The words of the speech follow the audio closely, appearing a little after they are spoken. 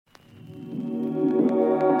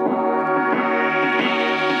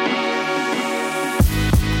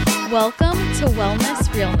Welcome to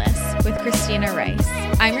Wellness Realness with Christina Rice.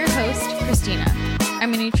 I'm your host, Christina.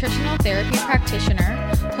 I'm a nutritional therapy practitioner,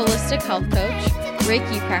 holistic health coach,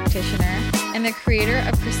 Reiki practitioner, and the creator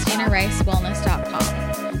of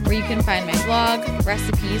ChristinaRiceWellness.com, where you can find my blog,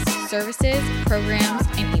 recipes, services, programs,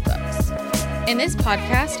 and ebooks. In this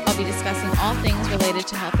podcast, I'll be discussing all things related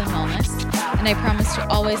to health and wellness, and I promise to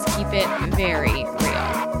always keep it very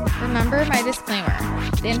real. Remember my disclaimer.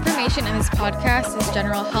 The information in this podcast is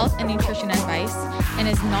general health and nutrition advice and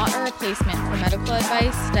is not a replacement for medical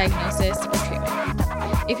advice, diagnosis, or treatment.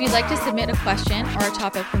 If you'd like to submit a question or a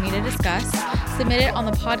topic for me to discuss, submit it on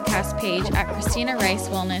the podcast page at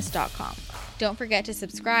ChristinaRiceWellness.com. Don't forget to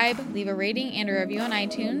subscribe, leave a rating and a review on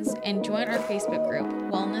iTunes, and join our Facebook group,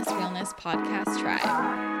 Wellness Realness Podcast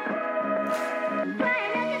Tribe.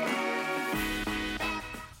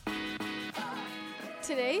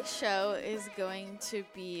 Today's show is going to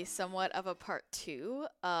be somewhat of a part 2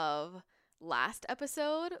 of last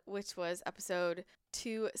episode, which was episode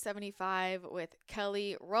 275 with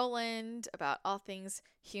Kelly Rowland about all things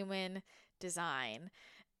human design.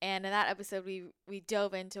 And in that episode, we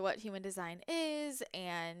dove into what human design is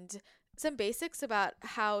and some basics about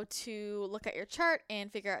how to look at your chart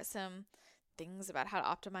and figure out some things about how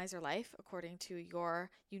to optimize your life according to your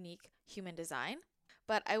unique human design.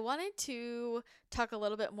 But I wanted to talk a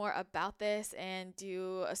little bit more about this and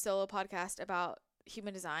do a solo podcast about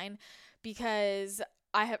human design because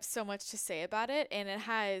I have so much to say about it, and it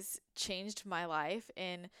has changed my life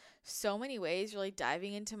in so many ways, really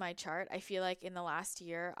diving into my chart. I feel like in the last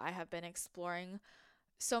year, I have been exploring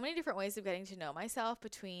so many different ways of getting to know myself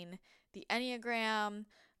between the Enneagram,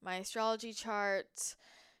 my astrology chart,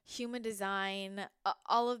 human design,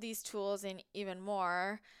 all of these tools and even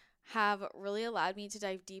more have really allowed me to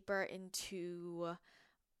dive deeper into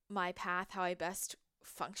my path, how I best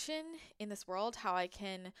function in this world, how I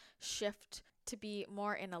can shift to be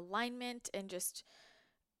more in alignment and just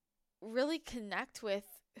really connect with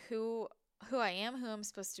who I am, who I'm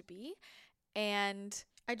supposed to be. And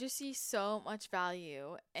I just see so much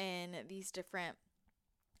value in these different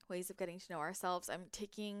ways of getting to know ourselves. I'm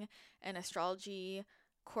taking an astrology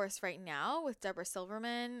course right now with Deborah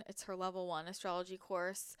Silverman. It's her level 1 astrology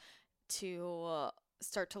course to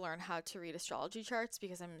start to learn how to read astrology charts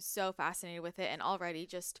because I'm so fascinated with it. And already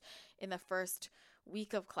just in the first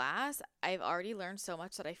week of class, I've already learned so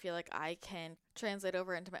much that I feel like I can translate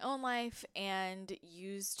over into my own life and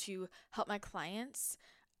use to help my clients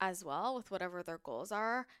as well with whatever their goals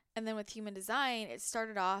are. And then with human design, it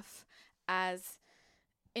started off as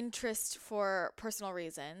interest for personal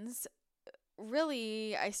reasons.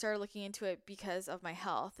 Really, I started looking into it because of my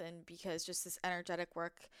health and because just this energetic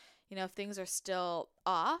work, if things are still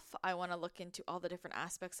off, I want to look into all the different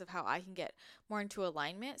aspects of how I can get more into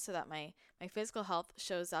alignment so that my physical health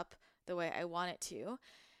shows up the way I want it to,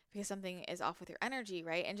 because something is off with your energy,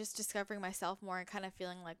 right? And just discovering myself more and kind of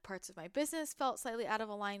feeling like parts of my business felt slightly out of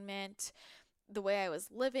alignment. The way I was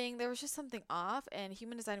living, there was just something off, and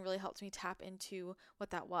human design really helped me tap into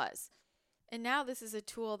what that was. And now this is a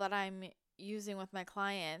tool that I'm using with my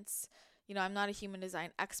clients. I'm not a human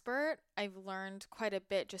design expert. I've learned quite a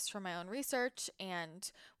bit just from my own research and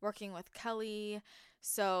working with Kelly.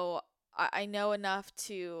 So I know enough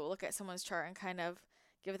to look at someone's chart and kind of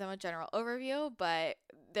give them a general overview, but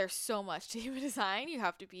there's so much to human design. You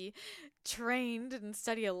have to be trained and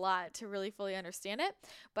study a lot to really fully understand it.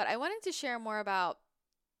 But I wanted to share more about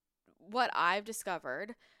what I've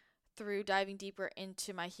discovered through diving deeper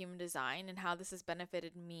into my human design and how this has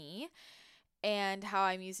benefited me and how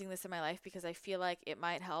I'm using this in my life, because I feel like it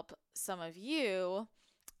might help some of you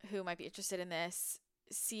who might be interested in this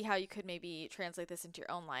see how you could maybe translate this into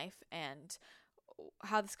your own life and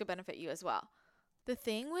how this could benefit you as well. The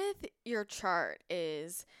thing with your chart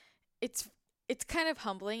is it's kind of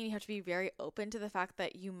humbling, and you have to be very open to the fact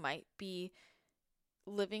that you might be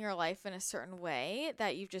living your life in a certain way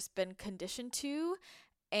that you've just been conditioned to.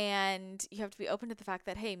 And you have to be open to the fact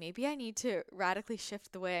that, hey, maybe I need to radically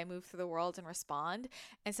shift the way I move through the world and respond.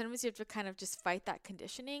 And sometimes you have to kind of just fight that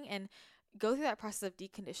conditioning and go through that process of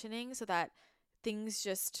deconditioning so that things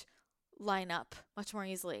just line up much more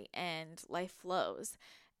easily and life flows.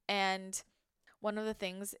 And one of the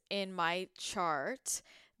things in my chart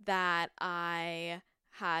that I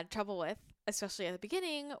had trouble with, especially at the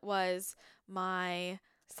beginning, was my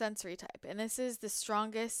sensory type. And this is the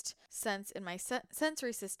strongest sense in my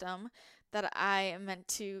sensory system that I am meant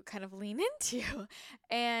to kind of lean into.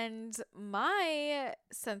 And my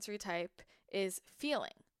sensory type is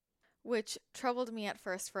feeling, which troubled me at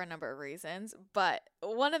first for a number of reasons. But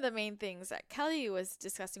one of the main things that Kelly was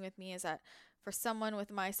discussing with me is that for someone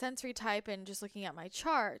with my sensory type and just looking at my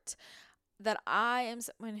chart, that I am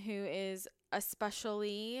someone who is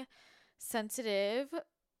especially sensitive,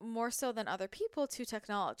 more so than other people, to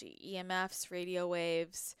technology, EMFs, radio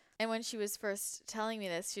waves. And when she was first telling me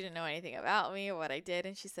this, she didn't know anything about me or what I did.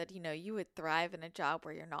 And she said, you would thrive in a job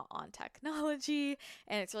where you're not on technology.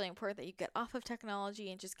 And it's really important that you get off of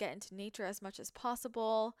technology and just get into nature as much as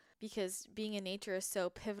possible, because being in nature is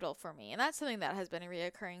so pivotal for me. And that's something that has been a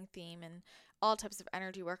reoccurring theme in all types of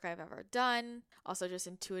energy work I've ever done. Also, just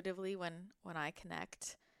intuitively, when I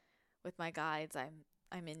connect with my guides,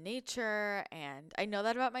 I'm in nature, and I know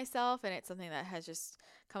that about myself, and it's something that has just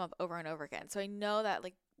come up over and over again. So I know that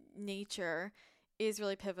nature is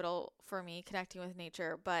really pivotal for me, connecting with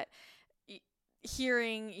nature, but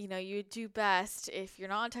hearing, you do best if you're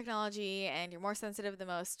not on technology and you're more sensitive than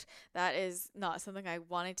most, that is not something I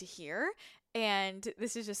wanted to hear. And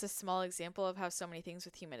this is just a small example of how so many things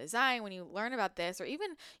with human design, when you learn about this, or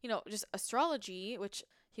even, just astrology, which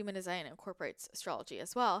human design incorporates astrology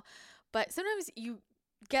as well. But sometimes you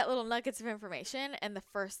get little nuggets of information, and the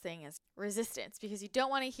first thing is resistance, because you don't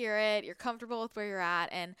want to hear it. You're comfortable with where you're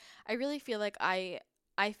at. And I really feel like I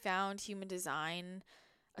found human design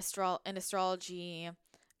and astrology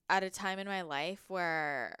at a time in my life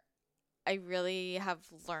where I really have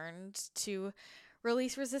learned to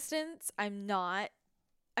release resistance. I'm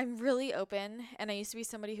really open, and I used to be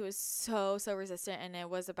somebody who was so resistant, and it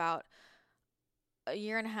was about a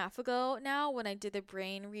year and a half ago now when I did the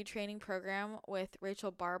brain retraining program with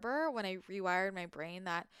Rachel Barber, when I rewired my brain,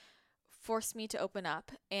 that forced me to open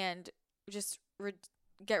up and just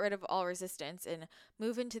get rid of all resistance and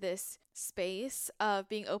move into this space of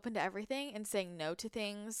being open to everything and saying no to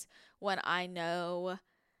things when I know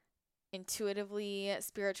intuitively,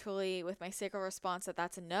 spiritually, with my sacral response, that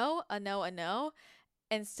that's a no,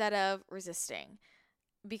 instead of resisting.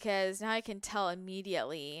 Because now I can tell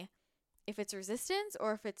immediately if it's resistance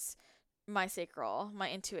or if it's my sacral,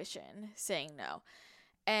 my intuition saying no.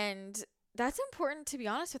 And that's important to be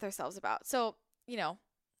honest with ourselves about. So,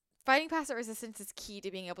 fighting past that resistance is key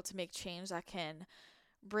to being able to make change that can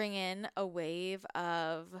bring in a wave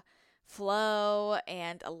of flow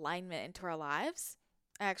and alignment into our lives.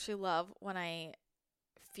 I actually love when I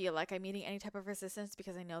feel like I'm meeting any type of resistance,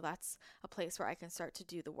 because I know that's a place where I can start to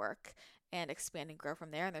do the work and expand and grow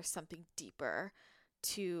from there. And there's something deeper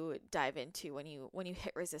to dive into when you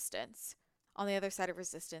hit resistance. On the other side of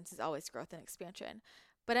resistance is always growth and expansion.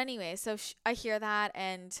 But anyway, so I hear that,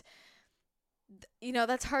 and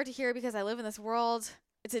that's hard to hear because I live in this world.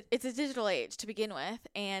 It's a digital age to begin with,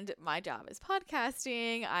 and my job is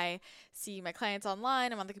podcasting. I see my clients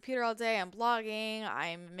online. I'm on the computer all day. I'm blogging.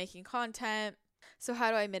 I'm making content. So how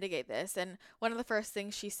do I mitigate this? And one of the first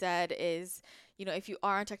things she said is, if you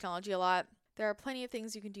are on technology a lot, there are plenty of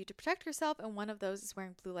things you can do to protect yourself, and one of those is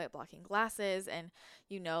wearing blue light blocking glasses. And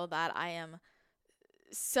that I am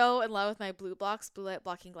so in love with my blue light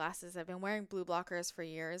blocking glasses. I've been wearing blue blockers for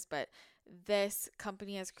years, but this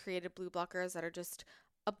company has created blue blockers that are just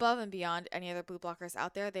above and beyond any other blue blockers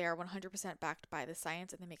out there. They are 100% backed by the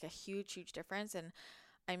science, and they make a huge difference. And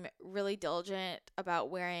I'm really diligent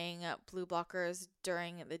about wearing blue blockers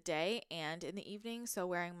during the day and in the evening. So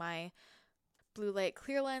wearing my blue light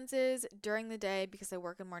clear lenses during the day because I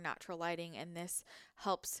work in more natural lighting, and this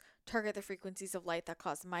helps target the frequencies of light that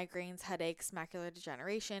cause migraines, headaches, macular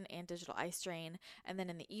degeneration, and digital eye strain. And then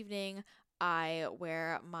in the evening, I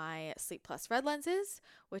wear my Sleep Plus red lenses,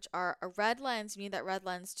 which are a red lens. You need that red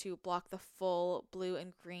lens to block the full blue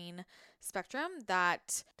and green spectrum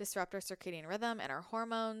that disrupt our circadian rhythm and our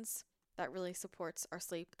hormones. That really supports our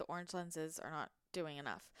sleep. The orange lenses are not doing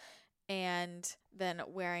enough. And then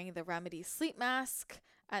wearing the Remedy sleep mask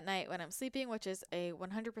at night when I'm sleeping, which is a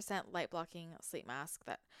 100% light blocking sleep mask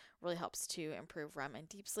that really helps to improve REM and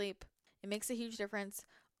deep sleep. It makes a huge difference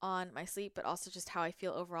on my sleep, but also just how I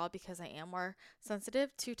feel overall, because I am more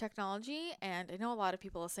sensitive to technology. And I know a lot of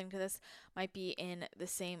people listening to this might be in the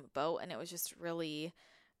same boat, and it was just really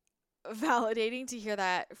validating to hear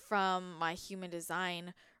that from my human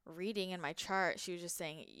design reading in my chart. She was just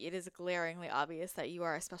saying it is glaringly obvious that you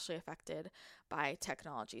are especially affected by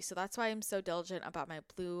technology. So that's why I'm so diligent about my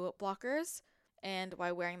blue blockers, and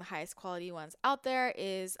why wearing the highest quality ones out there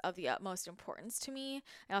is of the utmost importance to me.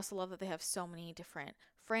 I also love that they have so many different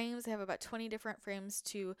frames. They have about 20 different frames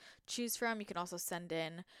to choose from. You can also send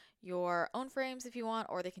in your own frames if you want,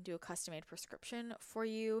 or they can do a custom-made prescription for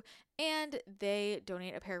you. And they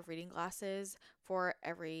donate a pair of reading glasses for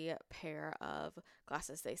every pair of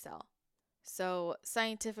glasses they sell. So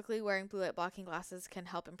scientifically, wearing blue light blocking glasses can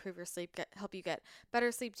help improve your sleep, help you get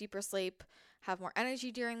better sleep, deeper sleep, have more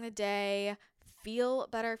energy during the day, feel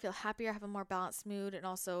better, feel happier, have a more balanced mood, and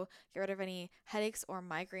also get rid of any headaches or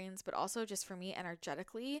migraines. But also just for me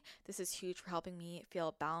energetically, this is huge for helping me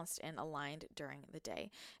feel balanced and aligned during the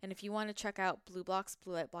day. And if you want to check out BlueBlock's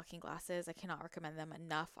blue light blocking glasses, I cannot recommend them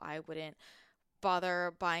enough. I wouldn't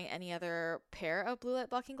bother buying any other pair of blue light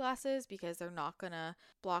blocking glasses because they're not gonna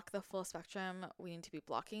block the full spectrum we need to be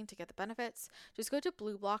blocking to get the benefits. Just go to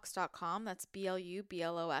blueblocks.com, that's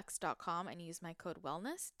BLUBLOX.com, and use my code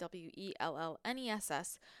wellness,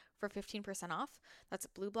 WELLNESS, for 15% off. That's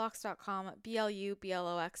blueblocks.com,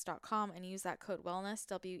 BLUBLOX.com, and use that code wellness,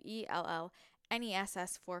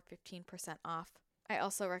 WELLNESS, for 15% off. I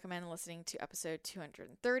also recommend listening to episode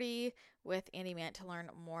 230 with Andy Mant to learn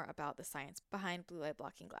more about the science behind blue light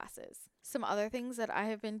blocking glasses. Some other things that I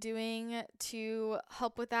have been doing to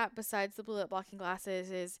help with that besides the blue light blocking glasses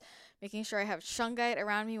is making sure I have shungite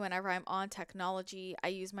around me whenever I'm on technology. I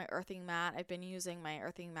use my earthing mat. I've been using my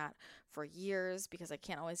earthing mat for years because I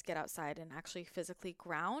can't always get outside and actually physically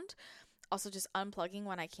ground. Also just unplugging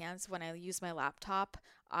when I can. So when I use my laptop,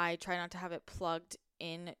 I try not to have it plugged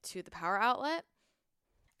into the power outlet.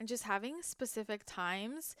 And just having specific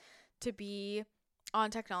times to be on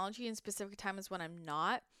technology and specific times when I'm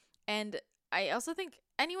not. And I also think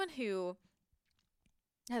anyone who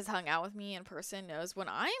has hung out with me in person knows when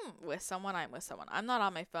I'm with someone, I'm with someone. I'm not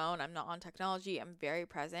on my phone. I'm not on technology. I'm very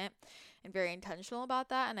present and very intentional about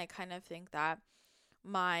that. And I kind of think that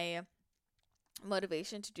my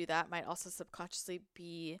motivation to do that might also subconsciously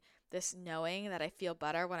be this knowing that I feel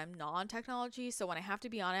better when I'm not on technology. So when I have to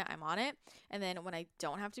be on it, I'm on it. And then when I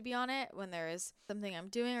don't have to be on it, when there is something I'm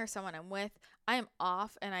doing or someone I'm with, I am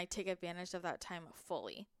off and I take advantage of that time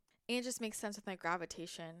fully. And it just makes sense with my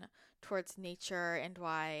gravitation towards nature and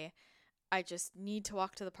why I just need to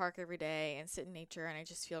walk to the park every day and sit in nature, and I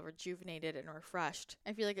just feel rejuvenated and refreshed.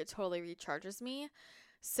 I feel like it totally recharges me.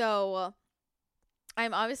 So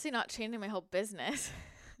I'm obviously not changing my whole business.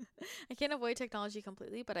 I can't avoid technology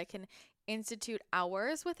completely, but I can institute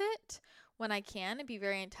hours with it when I can and be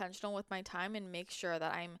very intentional with my time and make sure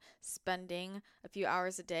that I'm spending a few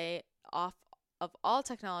hours a day off of all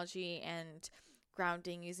technology and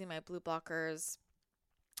grounding, using my blue blockers,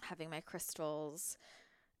 having my crystals,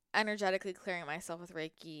 energetically clearing myself with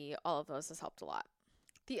Reiki. All of those has helped a lot.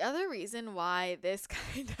 The other reason why this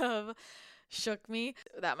kind of shook me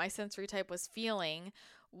that my sensory type was feeling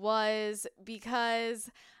was because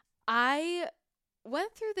I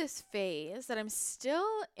went through this phase that I'm still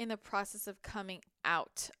in the process of coming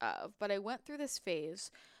out of, but I went through this phase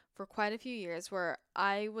for quite a few years where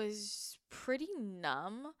I was pretty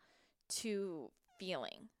numb to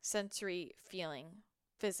feeling, sensory feeling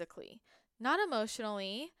physically, not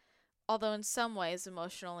emotionally, although in some ways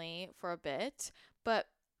emotionally for a bit, but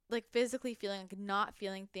like physically feeling, like not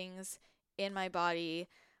feeling things in my body,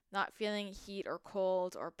 not feeling heat or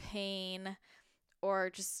cold or pain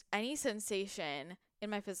or just any sensation in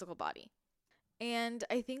my physical body. And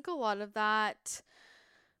I think a lot of that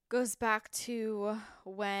goes back to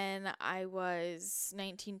when I was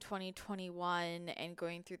 19, 20, 21 and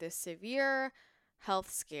going through this severe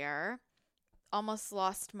health scare, almost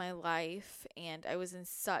lost my life, and I was in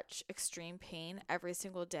such extreme pain every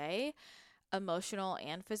single day, emotional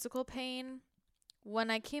and physical pain.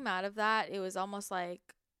 When I came out of that, it was almost like,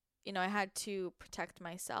 I had to protect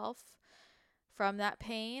myself from that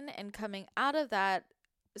pain, and coming out of that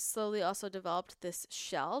slowly also developed this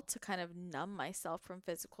shell to kind of numb myself from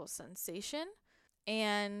physical sensation.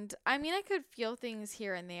 And I mean, I could feel things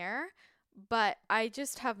here and there, but I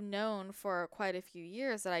just have known for quite a few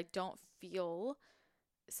years that I don't feel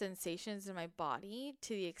sensations in my body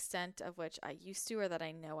to the extent of which I used to or that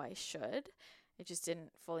I know I should. It just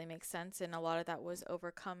didn't fully make sense, and a lot of that was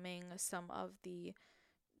overcoming some of the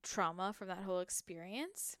trauma from that whole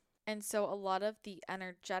experience. And so a lot of the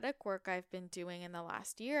energetic work I've been doing in the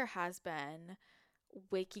last year has been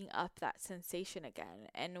waking up that sensation again.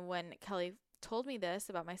 And when Kelly told me this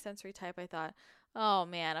about my sensory type, I thought, oh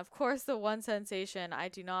man, of course the one sensation I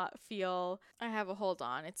do not feel I have a hold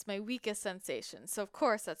on. It's my weakest sensation. So of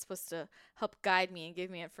course that's supposed to help guide me and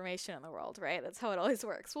give me information in the world, right? That's how it always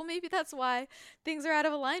works. Well, maybe that's why things are out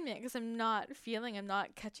of alignment, because I'm not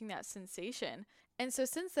catching that sensation. And so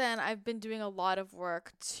since then, I've been doing a lot of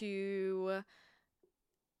work to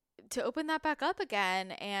open that back up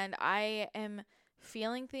again. And I am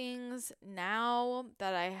feeling things now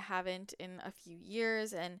that I haven't in a few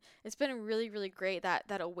years. And it's been really, really great, that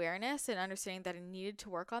awareness and understanding that I needed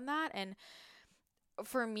to work on that. And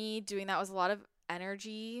for me, doing that was a lot of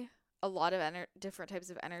energy, different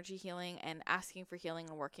types of energy healing, and asking for healing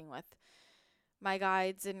and working with my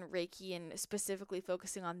guides in Reiki and specifically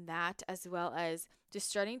focusing on that, as well as just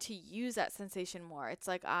starting to use that sensation more. It's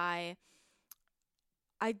like I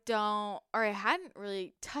hadn't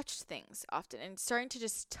really touched things often, and starting to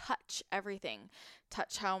just touch everything,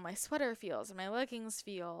 touch how my sweater feels and my leggings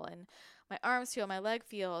feel and my arms feel, my leg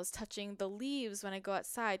feels, touching the leaves when I go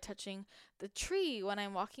outside, touching the tree when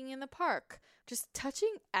I'm walking in the park, just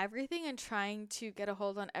touching everything and trying to get a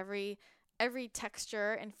hold on every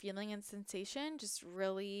texture and feeling and sensation, just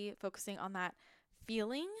really focusing on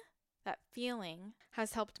feeling. That feeling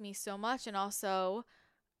has helped me so much. And also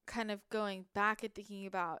kind of going back and thinking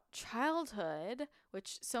about childhood,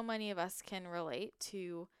 which so many of us can relate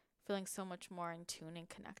to, feeling so much more in tune and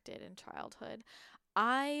connected in childhood.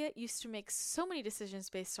 I used to make so many decisions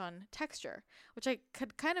based on texture, which I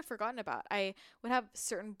had kind of forgotten about. I would have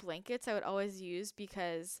certain blankets I would always use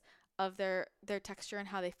because of their texture and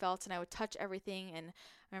how they felt, and I would touch everything. And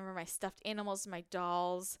I remember my stuffed animals, my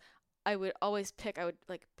dolls, I would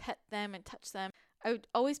like pet them and touch them. I would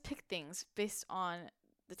always pick things based on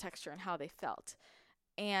the texture and how they felt.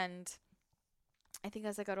 And I think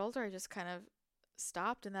as I got older, I just kind of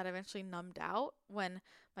stopped, and that eventually numbed out when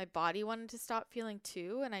my body wanted to stop feeling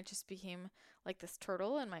too, and I just became like this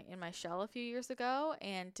turtle in my shell a few years ago,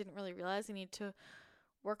 and didn't really realize I need to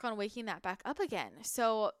work on waking that back up again.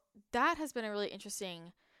 So that has been a really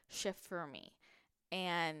interesting shift for me.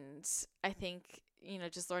 And I think,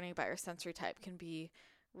 just learning about your sensory type can be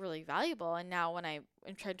really valuable. And now when I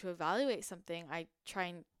am trying to evaluate something, I try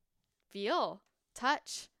and feel,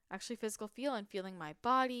 touch, actually physical feel, and feeling my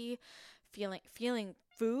body, feeling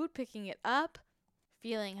food, picking it up.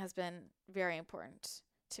 Feeling has been very important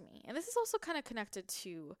to me. And this is also kind of connected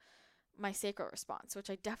to my sacral response, which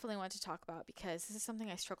I definitely want to talk about because this is something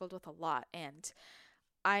I struggled with a lot. And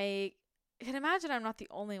I can imagine I'm not the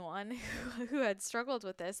only one who had struggled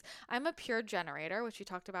with this. I'm a pure generator, which we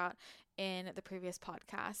talked about in the previous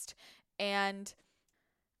podcast. And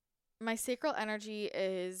my sacral energy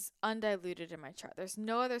is undiluted in my chart. There's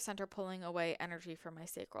no other center pulling away energy from my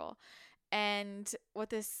sacral. And what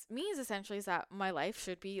this means essentially is that my life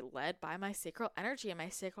should be led by my sacral energy and my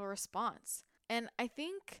sacral response. And I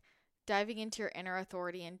think diving into your inner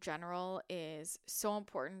authority in general is so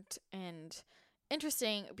important and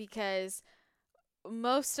interesting because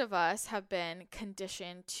most of us have been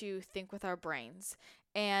conditioned to think with our brains.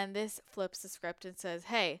 And this flips the script and says,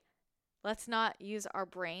 hey, let's not use our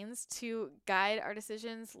brains to guide our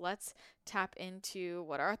decisions. Let's tap into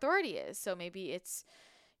what our authority is. So maybe it's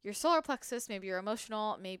your solar plexus, maybe you're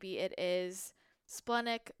emotional, maybe it is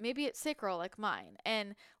splenic, maybe it's sacral like mine.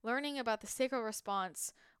 And learning about the sacral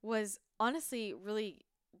response was honestly really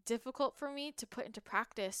difficult for me to put into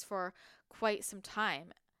practice for quite some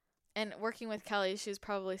time. And working with Kelly, she was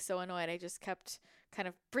probably so annoyed. I just kept kind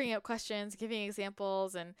of bringing up questions, giving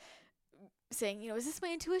examples, and saying, is this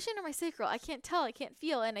my intuition or my sacral? I can't tell, I can't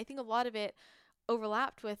feel. And I think a lot of it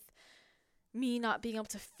overlapped with me not being able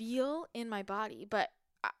to feel in my body. But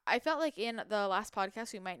I felt like in the last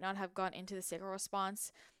podcast, we might not have gone into the sacral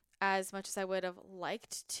response as much as I would have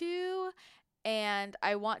liked to. And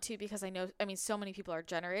I want to because so many people are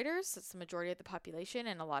generators. That's the majority of the population.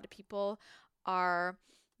 And a lot of people are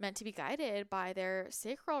meant to be guided by their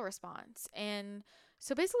sacral response. And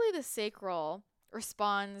so basically the sacral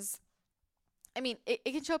responds, it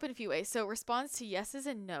can show up in a few ways. So it responds to yeses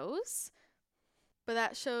and nos, but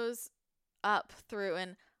that shows up through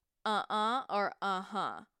an or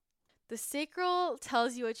uh-huh. The sacral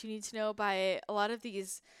tells you what you need to know by a lot of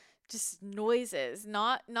these just noises,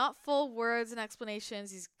 not full words and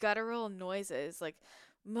explanations, these guttural noises like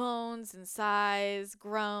moans and sighs,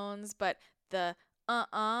 groans, but the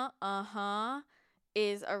uh-huh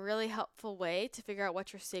is a really helpful way to figure out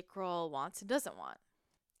what your sacral wants and doesn't want.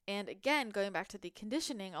 And again, going back to the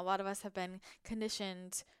conditioning, a lot of us have been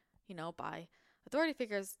conditioned, by authority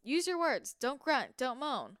figures. Use your words. Don't grunt. Don't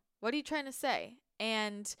moan. What are you trying to say?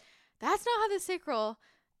 And that's not how the sacral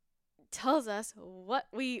tells us what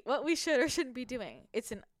we should or shouldn't be doing.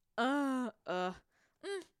 It's an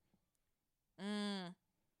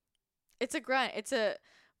It's a grunt. It's a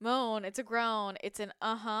moan. It's a groan. It's an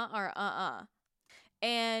uh-huh or uh-uh.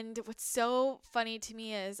 And what's so funny to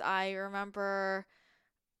me is I remember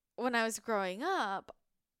when I was growing up,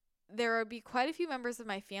 there would be quite a few members of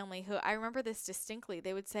my family who, I remember this distinctly,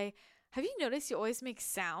 they would say, have you noticed you always make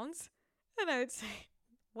sounds? And I would say,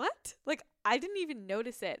 what? Like, I didn't even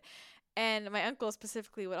notice it. And my uncle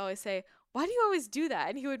specifically would always say, why do you always do that?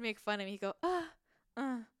 And he would make fun of me. He'd go,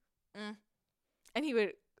 and he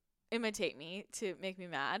would imitate me to make me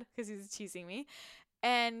mad because he was teasing me.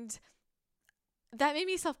 And that made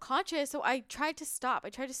me self-conscious. So I tried to stop. I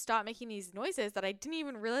tried to stop making these noises that I didn't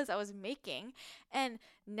even realize I was making. And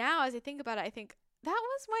now as I think about it, I think that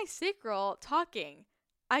was my sacral talking.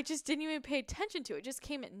 I just didn't even pay attention to it. It just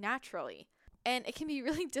came naturally. And it can be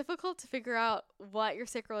really difficult to figure out what your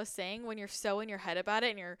sacral is saying when you're so in your head about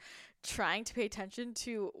it and you're trying to pay attention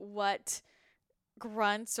to what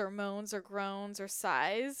grunts or moans or groans or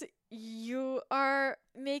sighs you are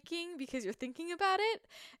making because you're thinking about it.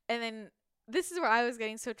 And then this is where I was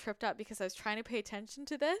getting so tripped up because I was trying to pay attention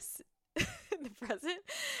to this in the present,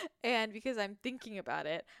 and because I'm thinking about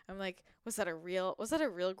it, I'm like, was that a real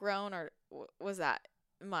groan, or was that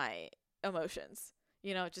my emotions?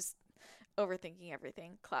 Just overthinking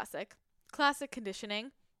everything. Classic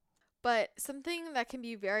conditioning. But something that can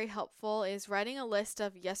be very helpful is writing a list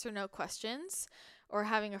of yes or no questions, or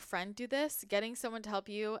having a friend do this, getting someone to help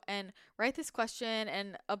you and write this question.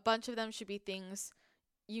 And a bunch of them should be things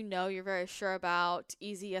you're very sure about.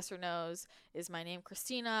 Easy yes or no's. Is my name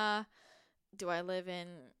Christina? Do I live in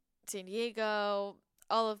San Diego?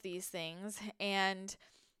 All of these things. And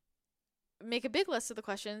make a big list of the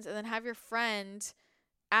questions, and then have your friend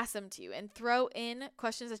ask them to you and throw in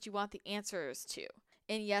questions that you want the answers to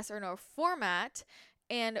in yes or no format.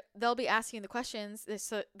 And they'll be asking the questions.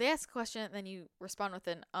 So they ask a question, and then you respond with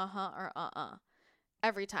an uh-huh or uh-uh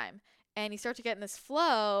every time. And you start to get in this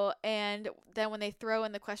flow. And then when they throw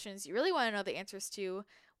in the questions you really want to know the answers to,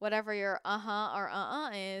 whatever your uh-huh or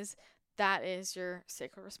uh-uh is, that is your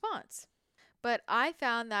sacral response. But I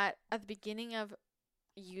found that at the beginning of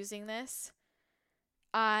using this,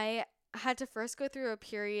 I had to first go through a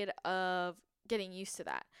period of getting used to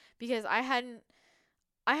that, because I hadn't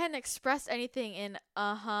expressed anything in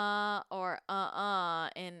uh-huh or uh-uh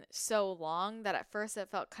in so long that at first it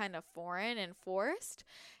felt kind of foreign and forced.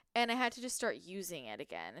 And I had to just start using it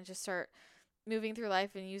again and just start moving through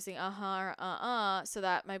life and using uh-huh or uh-uh so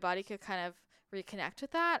that my body could kind of reconnect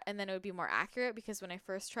with that, and then it would be more accurate. Because when I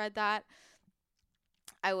first tried that,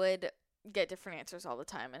 I would get different answers all the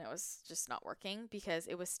time, and it was just not working because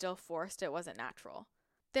it was still forced. It wasn't natural.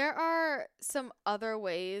 There are some other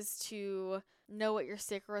ways to know what your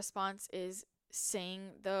sacral response is saying,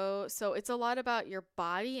 though. So it's a lot about your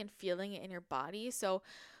body and feeling it in your body. So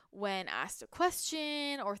when asked a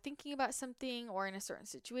question or thinking about something, or in a certain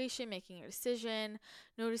situation, making a decision,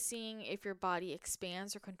 noticing if your body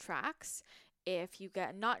expands or contracts, if you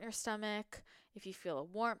get a knot in your stomach, if you feel a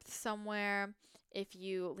warmth somewhere, if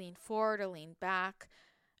you lean forward or lean back,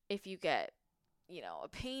 if you get, a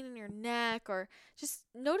pain in your neck, or just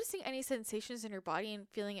noticing any sensations in your body and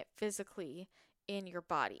feeling it physically in your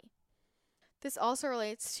body. This also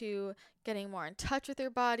relates to getting more in touch with your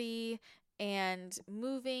body and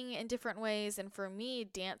moving in different ways. And for me,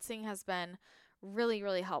 dancing has been really,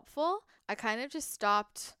 really helpful. I kind of just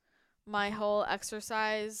stopped my whole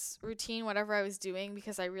exercise routine, whatever I was doing,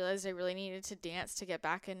 because I realized I really needed to dance to get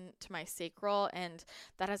back into my sacral. And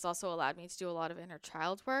that has also allowed me to do a lot of inner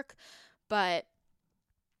child work. But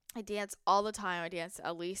I dance all the time. I dance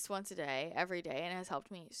at least once a day, every day. And it has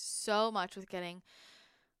helped me so much with getting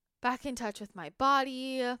back in touch with my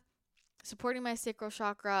body, supporting my sacral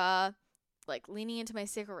chakra, like leaning into my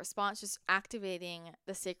sacral response, just activating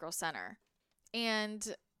the sacral center,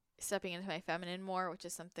 and stepping into my feminine more, which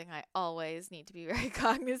is something I always need to be very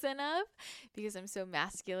cognizant of because I'm so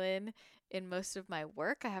masculine in most of my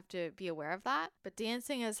work. I have to be aware of that. But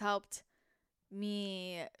dancing has helped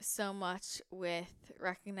me so much with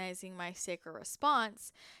recognizing my sacral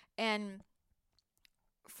response. And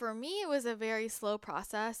for me, it was a very slow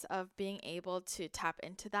process of being able to tap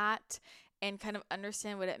into that and kind of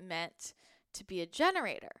understand what it meant to be a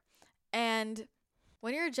generator. And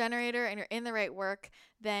when you're a generator and you're in the right work,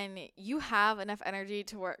 then you have enough energy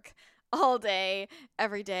to work all day,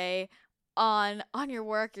 every day on your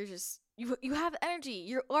work. You're just you have energy.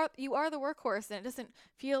 You are the workhorse, and it doesn't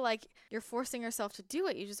feel like you're forcing yourself to do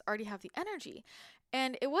it. You just already have the energy.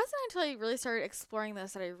 And it wasn't until I really started exploring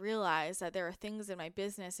this that I realized that there are things in my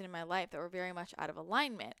business and in my life that were very much out of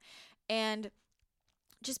alignment. And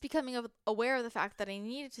just becoming aware of the fact that I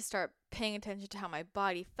needed to start paying attention to how my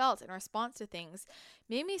body felt in response to things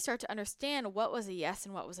made me start to understand what was a yes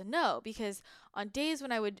and what was a no. Because on days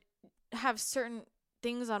when I would have certain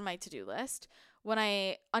things on my to-do list,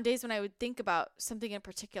 on days when I would think about something in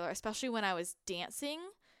particular, especially when I was dancing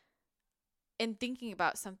and thinking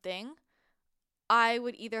about something, I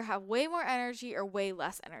would either have way more energy or way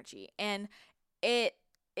less energy. And it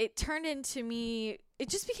turned into me, it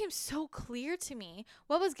just became so clear to me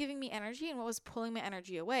what was giving me energy and what was pulling my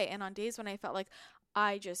energy away. And on days when I felt like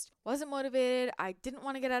I just wasn't motivated, I didn't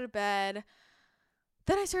want to get out of bed,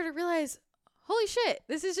 then I started to realize, holy shit,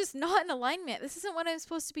 this is just not in alignment. This isn't what I'm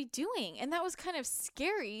supposed to be doing. And that was kind of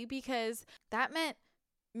scary because that meant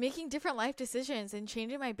making different life decisions and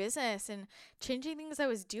changing my business and changing things I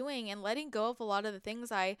was doing and letting go of a lot of the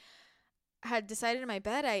things I had decided in my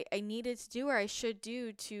bed I needed to do or I should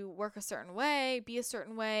do to work a certain way, be a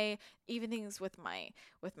certain way, even things with my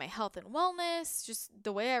health and wellness, just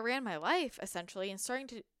the way I ran my life essentially, and starting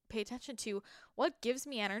to pay attention to what gives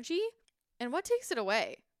me energy and what takes it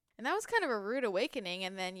away. And that was kind of a rude awakening.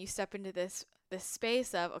 And then you step into this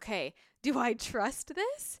space of, okay, do I trust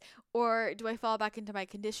this or do I fall back into my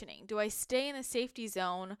conditioning? Do I stay in the safety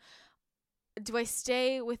zone? Do I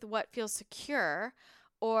stay with what feels secure?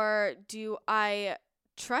 Or do I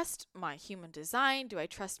trust my human design? Do I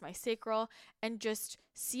trust my sacral? And just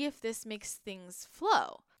see if this makes things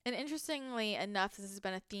flow. And interestingly enough, this has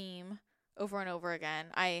been a theme over and over again.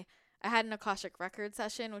 I had an Akashic Records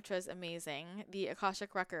session, which was amazing. The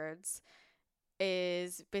Akashic Records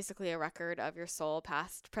is basically a record of your soul,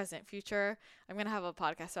 past, present, future. I'm going to have a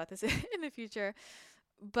podcast about this in the future.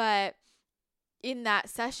 But in that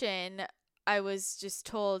session, I was just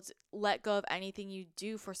told, let go of anything you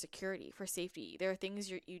do for security, for safety. There are things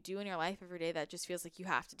you do in your life every day that just feels like you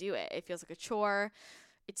have to do it. It feels like a chore.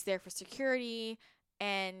 It's there for security,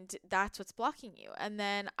 and that's what's blocking you. And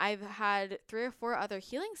then I've had 3 or 4 other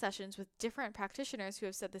healing sessions with different practitioners who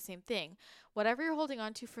have said the same thing. Whatever you're holding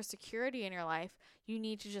on to for security in your life, you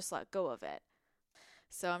need to just let go of it.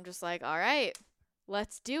 So I'm just like, all right,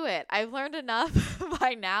 let's do it. I've learned enough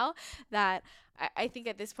by now that I think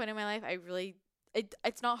at this point in my life,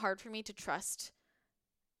 it's not hard for me to trust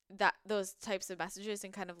that those types of messages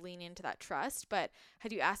and kind of lean into that trust. But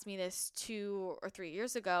had you asked me this 2 or 3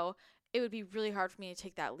 years ago, it would be really hard for me to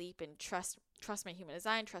take that leap and trust my human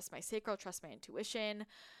design, trust my sacral, trust my intuition.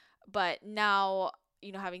 But now,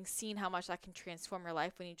 having seen how much that can transform your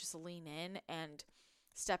life when you just lean in and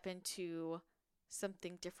step into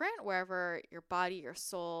something different, wherever your body, your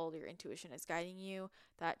soul, your intuition is guiding you,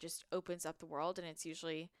 that just opens up the world. And it's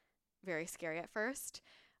usually very scary at first.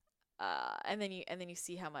 And then you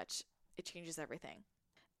see how much it changes everything.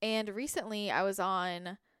 And recently I was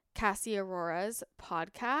on Cassie Aurora's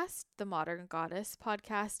podcast, the Modern Goddess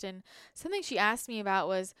podcast, and something she asked me about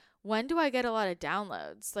was, when do I get a lot of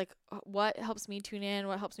downloads? Like, what helps me tune in?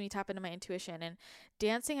 What helps me tap into my intuition? And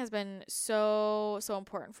dancing has been so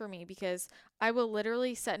important for me, because I will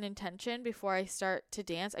literally set an intention before I start to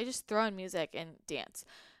dance. I just throw on music and dance.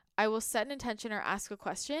 I will set an intention or ask a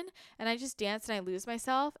question, and I just dance and I lose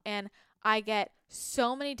myself, and I get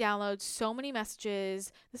so many downloads, so many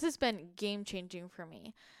messages. This has been game-changing for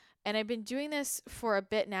me. And I've been doing this for a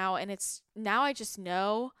bit now, and now I just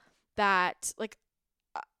know that, like,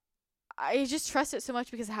 I just trust it so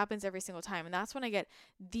much because it happens every single time. And that's when I get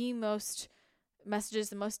the most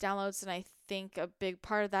messages, the most downloads. And I think a big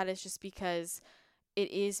part of that is just because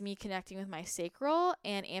it is me connecting with my sacral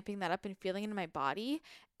and amping that up and feeling it in my body.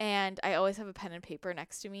 And I always have a pen and paper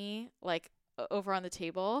next to me, like over on the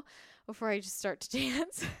table, before I just start to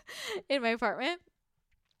dance in my apartment.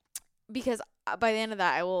 Because by the end of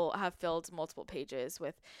that, I will have filled multiple pages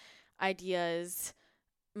with ideas,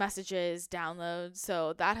 messages, downloads.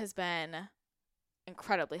 So that has been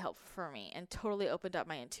incredibly helpful for me and totally opened up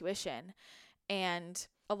my intuition. And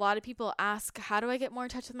a lot of people ask, how do I get more in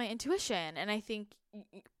touch with my intuition? And I think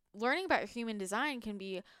learning about your human design can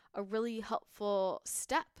be a really helpful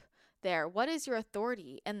step there. What is your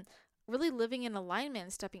authority? And really living in alignment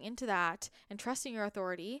and stepping into that and trusting your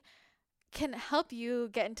authority can help you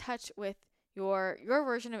get in touch with your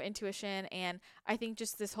version of intuition. And I think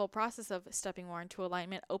just this whole process of stepping more into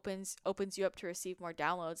alignment opens you up to receive more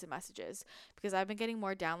downloads and messages, because I've been getting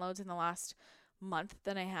more downloads in the last month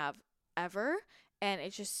than I have ever, and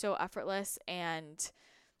it's just so effortless. And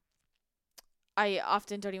I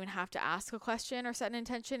often don't even have to ask a question or set an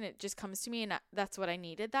intention. It just comes to me, and that's what I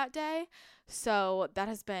needed that day. So that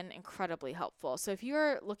has been incredibly helpful. So if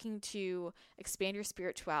you're looking to expand your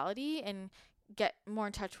spirituality and get more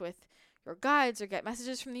in touch with your guides or get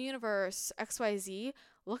messages from the universe, XYZ,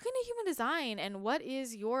 look into human design and what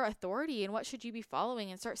is your authority and what should you be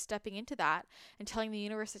following, and start stepping into that and telling the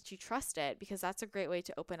universe that you trust it, because that's a great way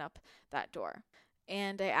to open up that door.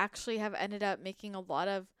 And I actually have ended up making a lot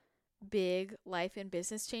of big life and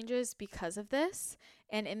business changes because of this.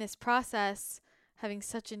 And in this process, having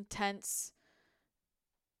such intense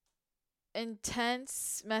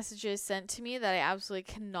messages sent to me that I absolutely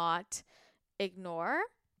cannot ignore,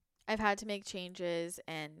 I've had to make changes.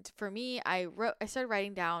 And for me, I started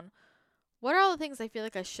writing down, what are all the things I feel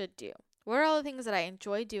like I should do? What are all the things that I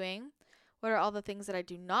enjoy doing? What are all the things that I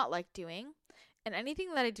do not like doing? And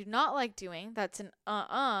anything that I do not like doing, that's an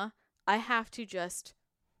I I have to just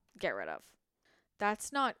get rid of.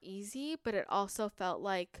 That's not easy, but it also felt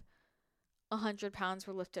like 100 pounds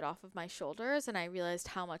were lifted off of my shoulders, and I realized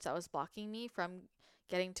how much that was blocking me from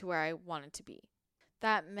getting to where I wanted to be.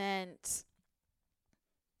 That meant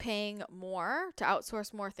paying more to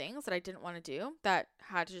outsource more things that I didn't want to do that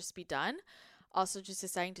had to just be done. Also, just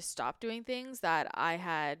deciding to stop doing things that I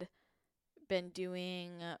had been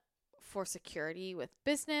doing for security with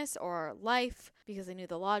business or life because I knew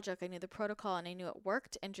the logic, I knew the protocol, and I knew it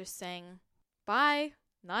worked, and just saying, bye,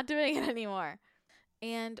 not doing it anymore.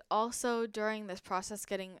 And also during this process,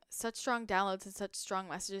 getting such strong downloads and such strong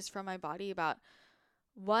messages from my body about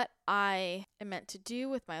what I am meant to do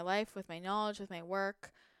with my life, with my knowledge, with my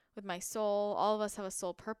work, with my soul. All of us have a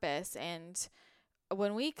soul purpose. And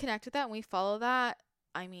when we connect with that and we follow that,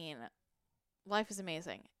 I mean, life is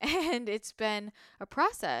amazing. And it's been a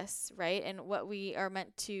process, right? And what we are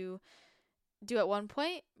meant to do at one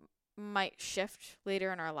point might shift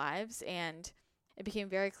later in our lives. And it became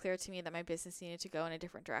very clear to me that my business needed to go in a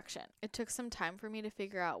different direction. It took some time for me to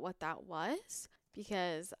figure out what that was,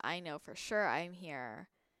 because I know for sure I'm here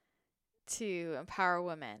to empower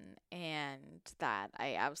women and that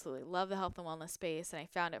I absolutely love the health and wellness space and I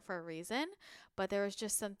found it for a reason, but there was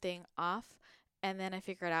just something off, and then I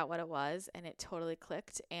figured out what it was and it totally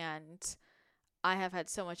clicked, and I have had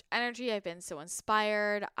so much energy. I've been so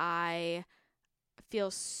inspired. I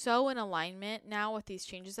feel so in alignment now with these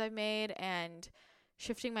changes I've made, and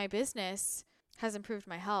shifting my business has improved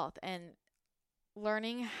my health, and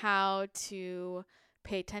learning how to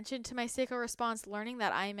pay attention to my sacral response, learning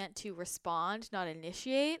that I meant to respond, not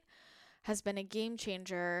initiate, has been a game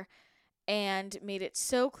changer and made it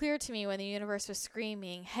so clear to me when the universe was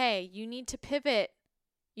screaming, hey, you need to pivot.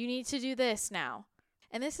 You need to do this now.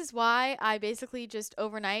 And this is why I basically just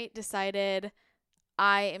overnight decided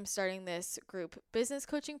I am starting this group business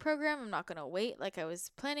coaching program. I'm not going to wait like I was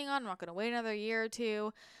planning on. I'm not going to wait another year or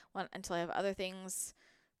two until I have other things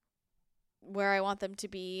where I want them to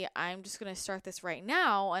be. I'm just going to start this right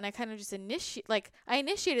now. And I kind of just initiated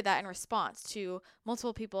that in response to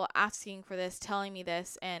multiple people asking for this, telling me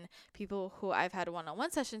this, and people who I've had one-on-one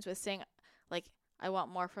sessions with saying, like, I want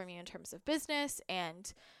more from you in terms of business.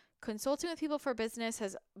 And consulting with people for business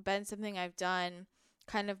has been something I've done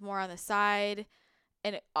kind of more on the side.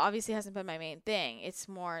 And it obviously hasn't been my main thing. It's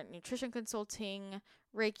more nutrition consulting,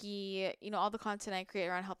 Reiki, all the content I create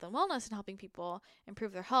around health and wellness and helping people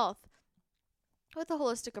improve their health with a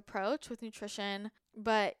holistic approach with nutrition.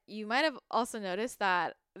 But you might have also noticed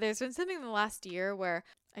that there's been something in the last year where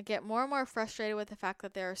I get more and more frustrated with the fact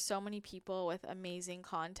that there are so many people with amazing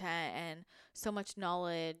content and so much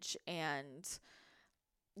knowledge and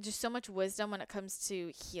just so much wisdom when it comes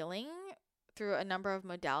to healing through a number of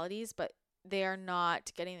modalities, but they are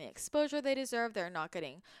not getting the exposure they deserve. They're not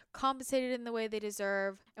getting compensated in the way they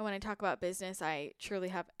deserve. And when I talk about business, I truly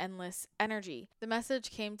have endless energy. The message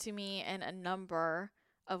came to me in a number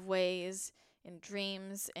of ways, in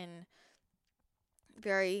dreams, in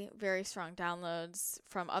very, very strong downloads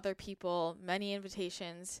from other people, many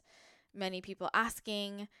invitations, many people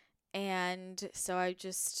asking. And so I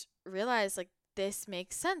just realized, like, this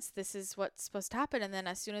makes sense. This is what's supposed to happen. And then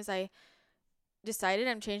as soon as I decided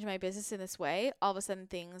I'm changing my business in this way, all of a sudden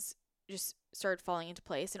things just started falling into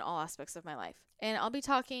place in all aspects of my life. And I'll be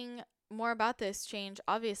talking more about this change,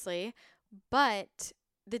 obviously, but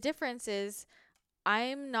the difference is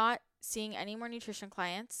I'm not seeing any more nutrition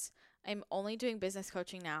clients. I'm only doing business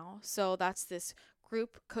coaching now. So that's this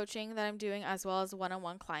group coaching that I'm doing as well as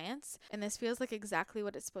one-on-one clients. And this feels like exactly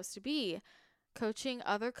what it's supposed to be. Coaching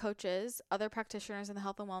other coaches, other practitioners in the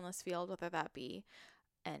health and wellness field, whether that be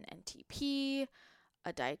an NTP,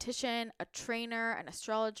 a dietitian, a trainer, an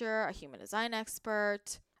astrologer, a human design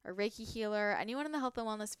expert, a Reiki healer, anyone in the health and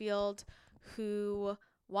wellness field who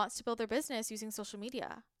wants to build their business using social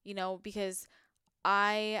media, because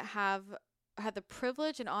I have had the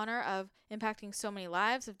privilege and honor of impacting so many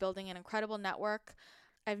lives, of building an incredible network.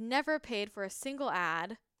 I've never paid for a single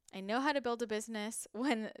ad. I know how to build a business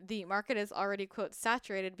when the market is already, quote,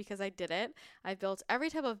 saturated, because I did it. I've built every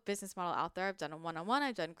type of business model out there. I've done a one-on-one,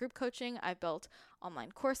 I've done group coaching, I've built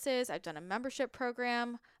online courses, I've done a membership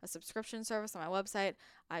program, a subscription service on my website,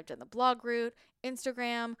 I've done the blog route,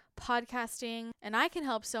 Instagram, podcasting, and I can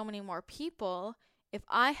help so many more people if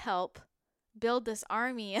I help build this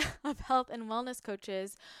army of health and wellness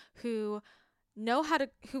coaches who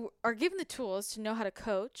are given the tools to know how to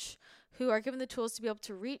coach, who are given the tools to be able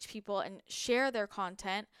to reach people and share their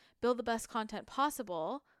content, build the best content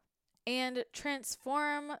possible, and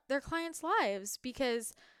transform their clients' lives.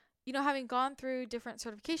 Because, having gone through different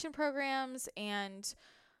certification programs and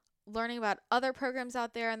learning about other programs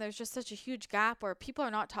out there, and there's just such a huge gap where people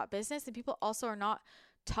are not taught business and people also are not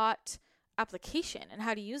taught application and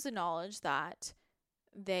how to use the knowledge that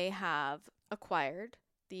they have acquired,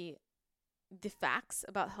 the facts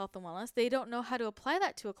about health and wellness. They don't know how to apply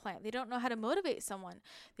that to a client. They don't know how to motivate someone.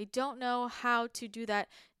 They don't know how to do that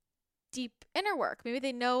deep inner work. Maybe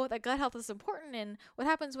they know that gut health is important and what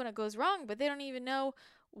happens when it goes wrong, but they don't even know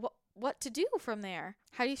what to do from there.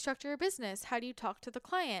 How do you structure your business? How do you talk to the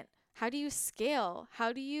client? How do you scale?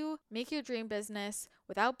 How do you make your dream business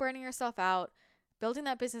without burning yourself out? Building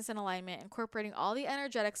that business in alignment, incorporating all the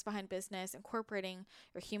energetics behind business, incorporating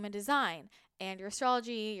your human design and your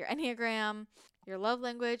astrology, your Enneagram, your love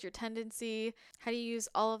language, your tendency. How do you use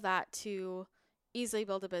all of that to easily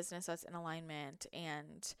build a business that's in alignment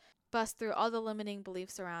and bust through all the limiting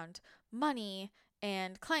beliefs around money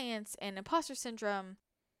and clients and imposter syndrome?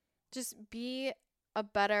 Just be a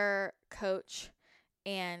better coach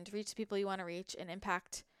and reach the people you want to reach and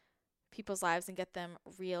impact people's lives and get them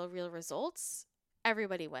real results.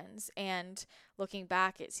 Everybody wins. And looking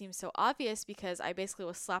back, it seems so obvious because I basically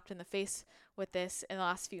was slapped in the face with this in the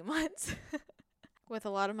last few months with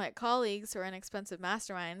a lot of my colleagues who are in expensive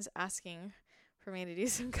masterminds asking for me to do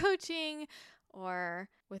some coaching, or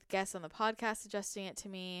with guests on the podcast suggesting it to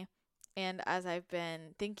me. And as I've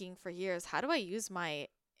been thinking for years, how do I use my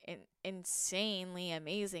insanely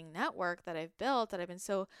amazing network that I've built, that I've been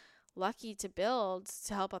so lucky to build,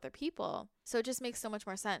 to help other people? So it just makes so much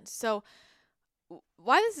more sense. So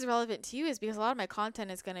why this is relevant to you is because a lot of my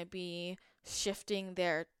content is going to be shifting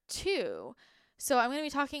there too. So I'm going to be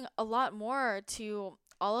talking a lot more to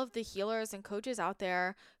all of the healers and coaches out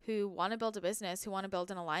there who want to build a business, who want to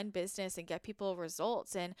build an aligned business and get people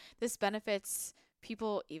results. And this benefits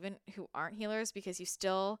people even who aren't healers, because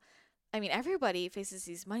everybody faces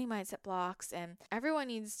these money mindset blocks, and everyone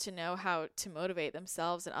needs to know how to motivate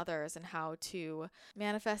themselves and others and how to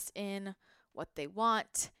manifest in what they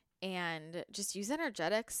want and just use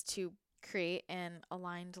energetics to create an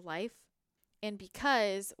aligned life. And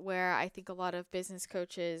because where I think a lot of business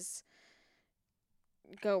coaches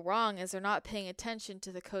go wrong is they're not paying attention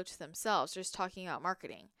to the coach themselves. They're just talking about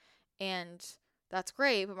marketing. And that's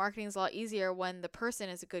great, but marketing is a lot easier when the person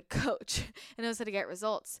is a good coach and knows how to get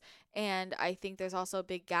results. And I think there's also a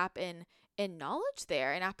big gap in knowledge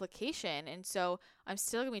there and application. And so I'm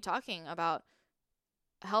still going to be talking about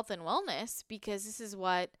health and wellness because this is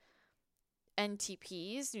what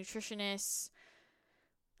NTPs, nutritionists,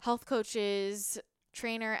 health coaches,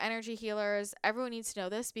 trainer, energy healers, everyone needs to know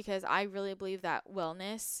this, because I really believe that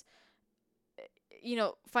wellness,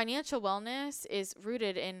 financial wellness is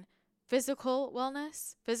rooted in physical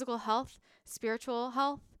wellness, physical health, spiritual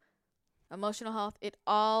health, emotional health. It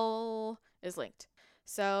all is linked.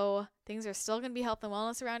 So things are still going to be health and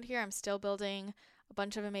wellness around here. I'm still building a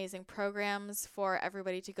bunch of amazing programs for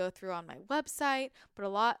everybody to go through on my website, but a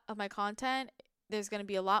lot of my content, there's going to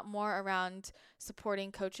be a lot more around supporting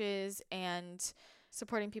coaches and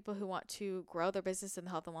supporting people who want to grow their business in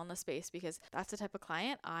the health and wellness space, because that's the type of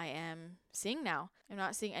client I am seeing now. I'm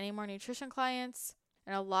not seeing any more nutrition clients,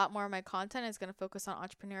 and a lot more of my content is going to focus on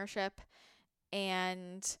entrepreneurship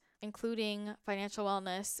and including financial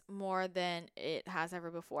wellness more than it has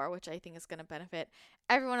ever before, which I think is going to benefit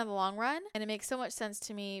everyone in the long run. And it makes so much sense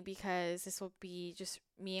to me because this will be just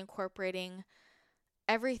me incorporating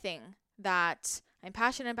everything that I'm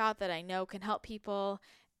passionate about, that I know can help people.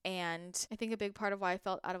 And I think a big part of why I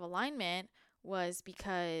felt out of alignment was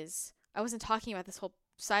because I wasn't talking about this whole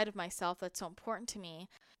side of myself that's so important to me.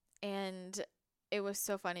 And it was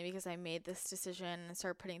so funny because I made this decision and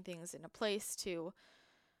started putting things into place to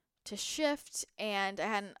shift. And I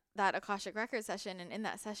had that Akashic Record session. And in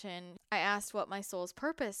that session, I asked what my soul's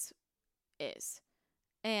purpose is.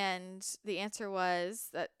 And the answer was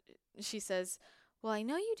that she says, well, I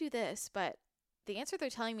know you do this, but the answer they're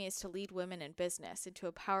telling me is to lead women in business and to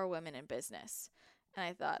empower women in business. And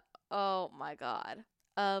I thought, oh my God,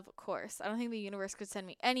 of course. I don't think the universe could send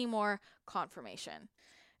me any more confirmation.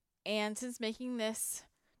 And since making this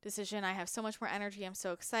decision, I have so much more energy. I'm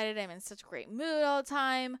so excited. I'm in such a great mood all the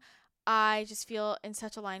time. I just feel in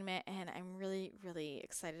such alignment, and I'm really, really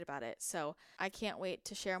excited about it. So I can't wait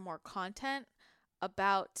to share more content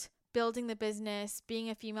about building the business, being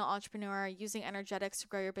a female entrepreneur, using energetics to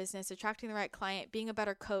grow your business, attracting the right client, being a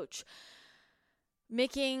better coach,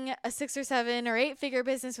 making a 6 or 7 or 8 figure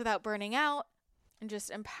business without burning out, and just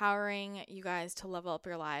empowering you guys to level up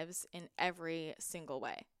your lives in every single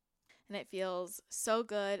way. And it feels so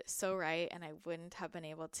good, so right, and I wouldn't have been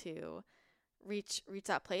able to reach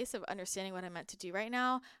that place of understanding what I meant to do right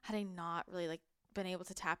now had I not really been able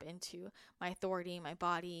to tap into my authority, my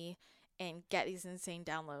body, and get these insane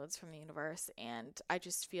downloads from the universe. And I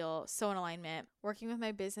just feel so in alignment. Working with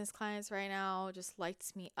my business clients right now just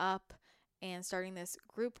lights me up, and starting this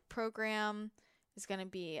group program is going to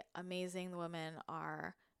be amazing. The women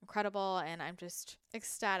are incredible, and I'm just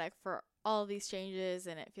ecstatic for all of these changes,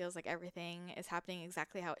 and it feels like everything is happening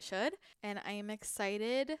exactly how it should. And I am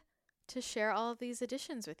excited to share all of these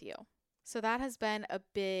additions with you. So that has been a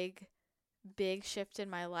big shift in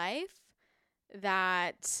my life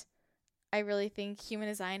that I really think Human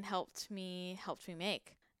Design helped me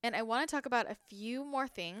make. And I want to talk about a few more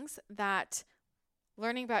things that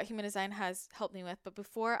learning about Human Design has helped me with. But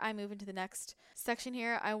before I move into the next section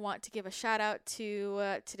here, I want to give a shout out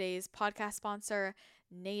to today's podcast sponsor,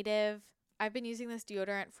 Native. I've been using this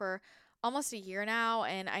deodorant for almost a year now,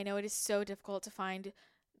 and I know it is so difficult to find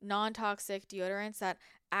non-toxic deodorants that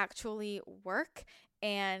actually work,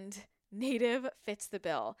 and Native fits the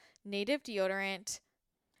bill. Native deodorant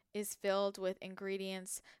is filled with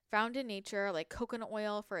ingredients found in nature, like coconut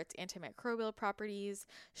oil for its antimicrobial properties,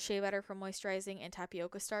 shea butter for moisturizing, and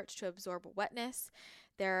tapioca starch to absorb wetness.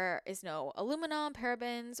 There is no aluminum,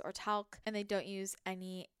 parabens, or talc, and they don't use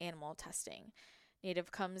any animal testing.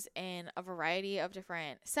 Native comes in a variety of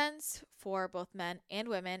different scents for both men and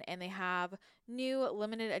women, and they have new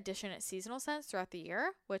limited edition seasonal scents throughout the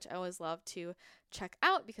year, which I always love to check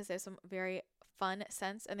out because they have some very fun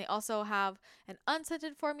scents. And they also have an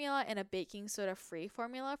unscented formula and a baking soda free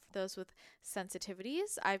formula for those with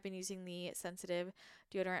sensitivities. I've been using the sensitive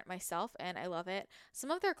deodorant myself, and I love it. Some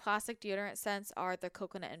of their classic deodorant scents are the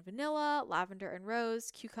coconut and vanilla, lavender and rose,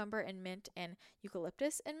 cucumber and mint, and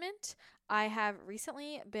eucalyptus and mint. I have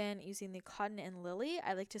recently been using the cotton and lily.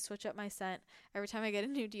 I like to switch up my scent every time I get a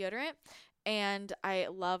new deodorant, and I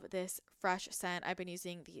love this fresh scent. I've been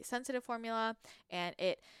using the sensitive formula, and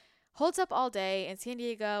it holds up all day. In San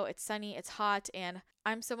Diego, it's sunny, it's hot, and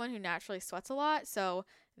I'm someone who naturally sweats a lot, so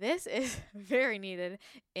this is very needed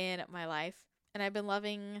in my life. And I've been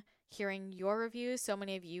loving hearing your reviews. So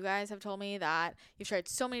many of you guys have told me that you've tried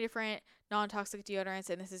so many different non-toxic deodorants,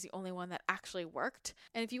 and this is the only one that actually worked.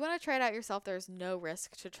 And if you want to try it out yourself, there's no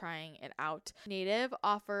risk to trying it out. Native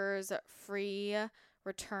offers free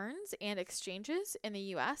returns and exchanges in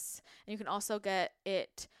the US, and you can also get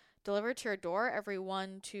it delivered to your door every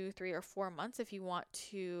 1, 2, 3, or 4 months if you want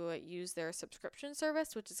to use their subscription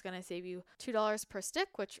service, which is going to save you $2 per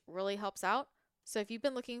stick, which really helps out. So if you've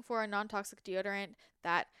been looking for a non-toxic deodorant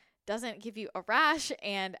that doesn't give you a rash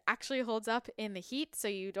and actually holds up in the heat so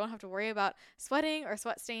you don't have to worry about sweating or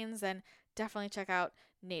sweat stains, then definitely check out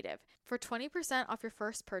Native. For 20% off your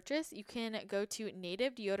first purchase, you can go to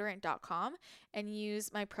nativedeodorant.com and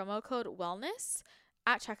use my promo code WELLNESS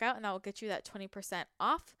at checkout, and that will get you that 20%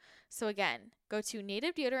 off. So again, go to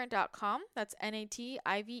nativedeodorant.com. That's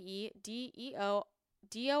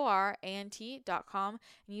nativedeodorant.com,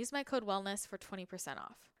 and use my code wellness for 20%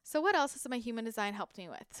 off. So what else has my Human Design helped me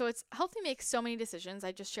with? So it's helped me make so many decisions.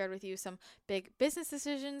 I just shared with you some big business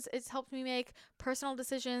decisions it's helped me make, personal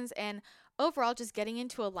decisions, and overall just getting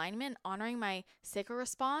into alignment, honoring my sacral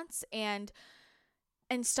response, and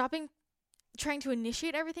stopping trying to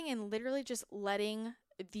initiate everything and literally just letting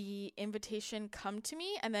the invitation come to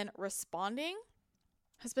me and then responding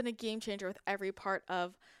has been a game changer with every part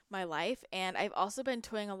of my life. And I've also been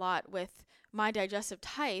toying a lot with my digestive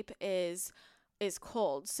type is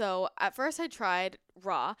cold. So at first I tried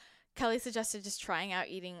raw. Kelly suggested just trying out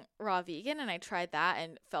eating raw vegan, and I tried that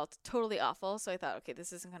and felt totally awful. So I thought, okay,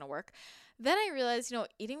 this isn't going to work. Then I realized,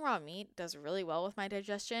 eating raw meat does really well with my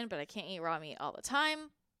digestion, but I can't eat raw meat all the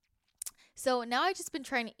time. So now I've just been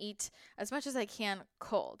trying to eat as much as I can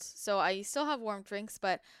cold. So I still have warm drinks,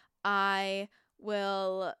 but I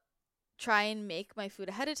will try and make my food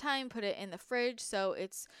ahead of time, put it in the fridge so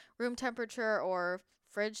it's room temperature or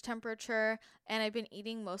fridge temperature, and I've been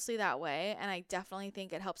eating mostly that way, and I definitely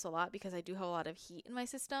think it helps a lot because I do have a lot of heat in my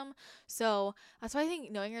system. So that's why I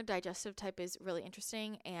think knowing your digestive type is really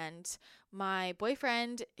interesting. And my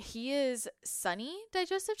boyfriend, he is sunny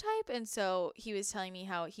digestive type, and so he was telling me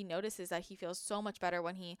how he notices that he feels so much better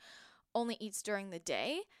when he only eats during the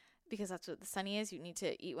day, because that's what the sunny is. You need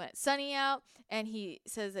to eat when it's sunny out. And he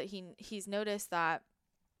says that he's noticed that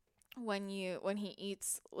when he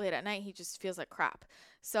eats late at night, he just feels like crap.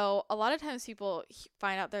 So a lot of times people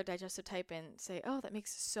find out their digestive type and say, oh, that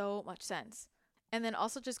makes so much sense. And then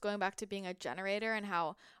also just going back to being a generator and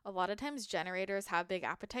how a lot of times generators have big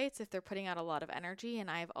appetites if they're putting out a lot of energy.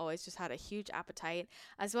 And I've always just had a huge appetite,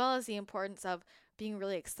 as well as the importance of being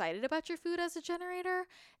really excited about your food as a generator.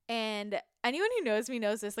 And anyone who knows me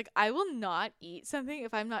knows this. Like, I will not eat something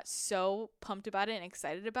if I'm not so pumped about it and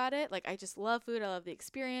excited about it. Like, I just love food. I love the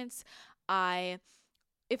experience. I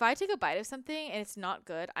if I take a bite of something and it's not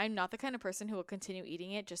good, I'm not the kind of person who will continue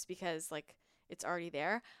eating it just because like it's already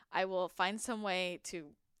there. I will find some way to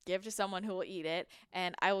give to someone who will eat it,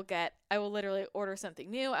 and I will literally order something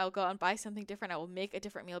new. I will go out and buy something different. I will make a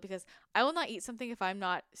different meal because I will not eat something if I'm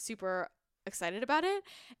not super excited about it.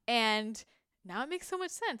 And now it makes so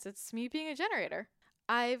much sense. It's me being a generator.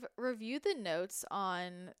 I've reviewed the notes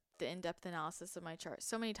on the in-depth analysis of my chart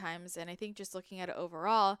so many times, and I think just looking at it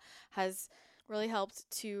overall has really helped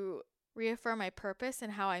to reaffirm my purpose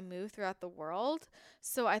and how I move throughout the world.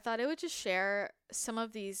 So I thought I would just share some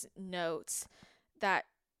of these notes that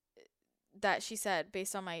she said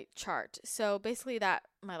based on my chart. So basically that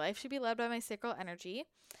my life should be led by my sacral energy.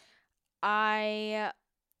 I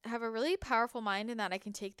have a really powerful mind in that I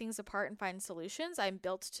can take things apart and find solutions. I'm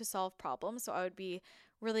built to solve problems, so I would be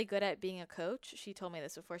really good at being a coach. She told me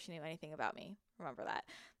this before she knew anything about me. Remember that.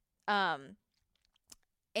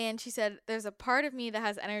 And she said, there's a part of me that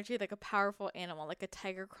has energy like a powerful animal, like a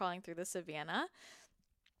tiger crawling through the savannah.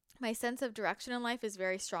 My sense of direction in life is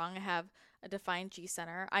very strong. I have a defined G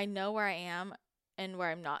center. I know where I am and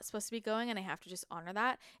where I'm not supposed to be going, and I have to just honor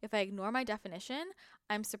that. If I ignore my definition,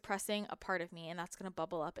 I'm suppressing a part of me, and that's going to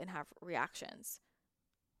bubble up and have reactions.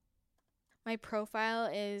 My profile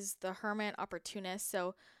is the hermit opportunist.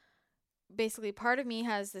 So basically, part of me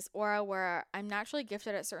has this aura where I'm naturally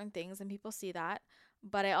gifted at certain things, and people see that.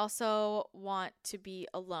 But I also want to be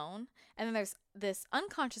alone. And then there's this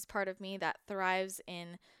unconscious part of me that thrives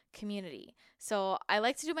in community. So I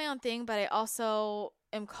like to do my own thing, but I also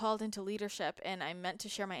am called into leadership, and I'm meant to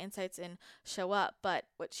share my insights and show up. But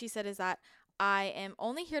what she said is that I am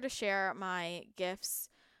only here to share my gifts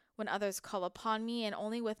when others call upon me, and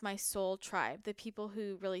only with my soul tribe, the people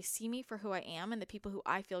who really see me for who I am and the people who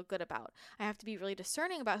I feel good about. I have to be really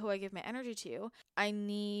discerning about who I give my energy to. I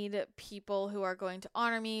need people who are going to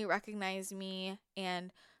honor me, recognize me,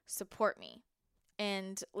 and support me.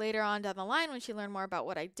 And later on down the line, when she learned more about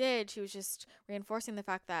what I did, she was just reinforcing the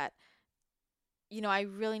fact that, you know, I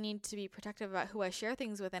really need to be protective about who I share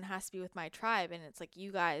things with, and has to be with my tribe. And it's like,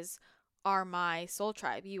 you guys are my soul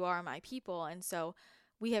tribe. You are my people. And so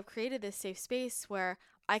we have created this safe space where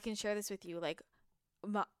I can share this with you. Like,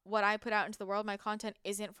 what I put out into the world, my content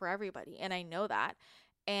isn't for everybody. And I know that.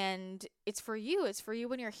 And it's for you. It's for you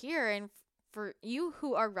when you're here. And for you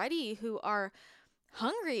who are ready, who are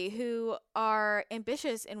hungry, who are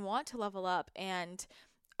ambitious and want to level up and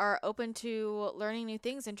are open to learning new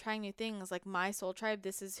things and trying new things. Like my soul tribe,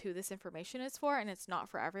 this is who this information is for, and it's not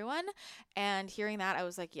for everyone. And hearing that, I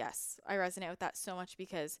was like, yes, I resonate with that so much,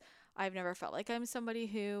 because I've never felt like I'm somebody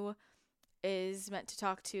who is meant to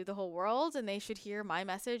talk to the whole world and they should hear my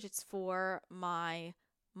message. It's for my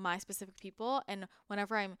specific people. And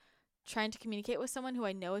whenever I'm trying to communicate with someone who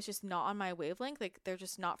I know is just not on my wavelength, like they're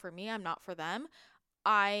just not for me, I'm not for them,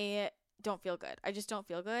 I don't feel good. I just don't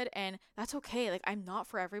feel good. And that's okay. Like, I'm not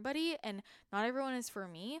for everybody, and not everyone is for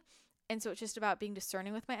me. And so it's just about being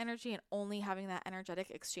discerning with my energy and only having that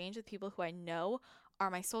energetic exchange with people who I know are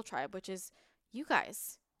my soul tribe, which is you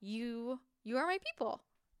guys. You are my people.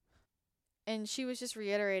 And she was just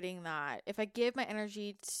reiterating that if I give my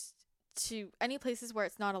energy to any places where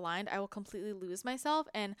it's not aligned, I will completely lose myself.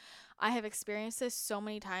 And I have experienced this so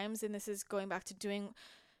many times. And this is going back to doing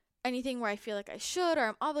anything where I feel like I should, or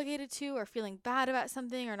I'm obligated to, or feeling bad about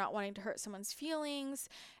something, or not wanting to hurt someone's feelings.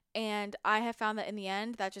 And I have found that in the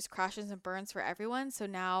end, that just crashes and burns for everyone. So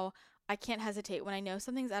now I can't hesitate. When I know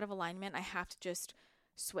something's out of alignment, I have to just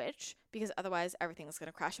switch, because otherwise everything's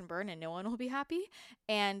going to crash and burn and no one will be happy.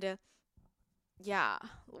 And yeah,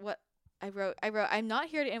 what I wrote, I'm not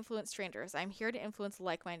here to influence strangers. I'm here to influence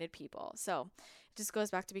like-minded people. So it just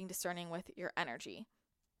goes back to being discerning with your energy.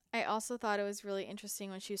 I also thought it was really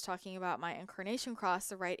interesting when she was talking about my incarnation cross,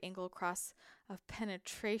 the right angle cross of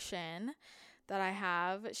penetration that I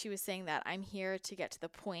have. She was saying that I'm here to get to the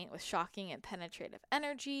point with shocking and penetrative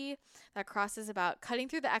energy. That cross is about cutting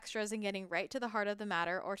through the extras and getting right to the heart of the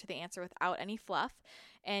matter, or to the answer without any fluff.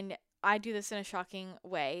 And I do this in a shocking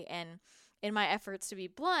way. And in my efforts to be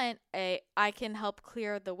blunt, I can help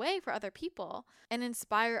clear the way for other people and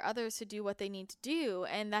inspire others to do what they need to do.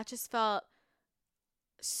 And that just felt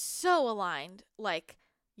so aligned. Like,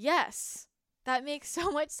 yes, that makes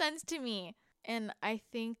so much sense to me. And I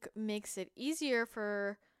think makes it easier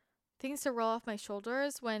for things to roll off my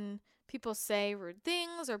shoulders when people say rude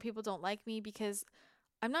things or people don't like me, because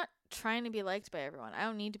I'm not trying to be liked by everyone. I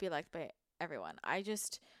don't need to be liked by everyone. I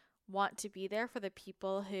just want to be there for the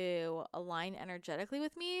people who align energetically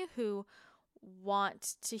with me, who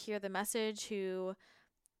want to hear the message, who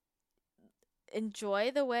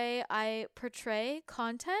enjoy the way I portray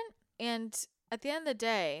content. And at the end of the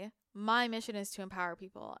day, my mission is to empower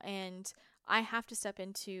people, and I have to step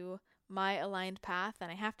into my aligned path,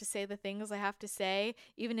 and I have to say the things I have to say,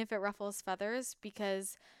 even if it ruffles feathers,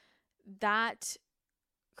 because that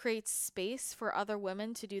creates space for other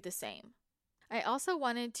women to do the same. I also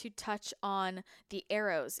wanted to touch on the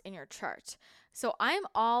arrows in your chart. So I'm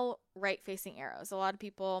all right facing arrows. A lot of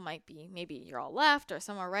people might be, maybe you're all left, or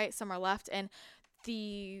some are right, some are left. And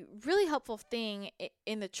the really helpful thing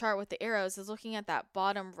in the chart with the arrows is looking at that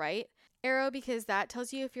bottom right arrow, because that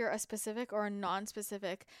tells you if you're a specific or a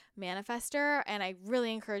non-specific manifester. And I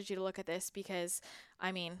really encourage you to look at this because,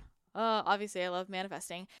 I mean, obviously I love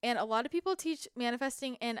manifesting. And a lot of people teach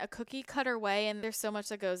manifesting in a cookie cutter way, and there's so much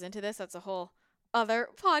that goes into this. That's a whole other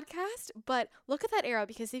podcast. But look at that arrow,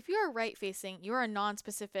 because if you're right facing, you're a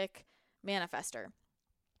non-specific manifester.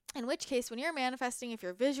 In which case, when you're manifesting, if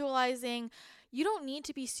you're visualizing, you don't need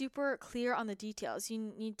to be super clear on the details. You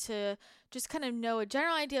need to just kind of know a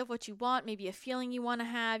general idea of what you want, maybe a feeling you want to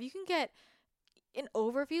have. You can get an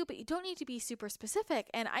overview, but you don't need to be super specific.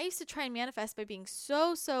 And I used to try and manifest by being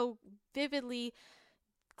so vividly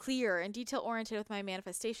clear and detail oriented with my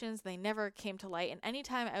manifestations. They never came to light. And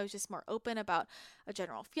anytime I was just more open about a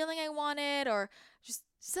general feeling I wanted, or just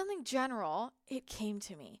something general, it came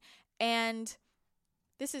to me. And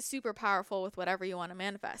this is super powerful with whatever you want to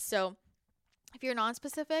manifest. So if you're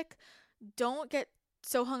non-specific, don't get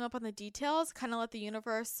so hung up on the details. Kind of let the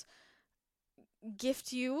universe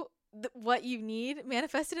gift you what you need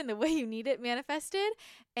manifested in the way you need it manifested,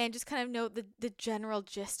 and just kind of know the general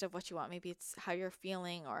gist of what you want. Maybe it's how you're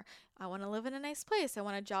feeling, or I want to live in a nice place. I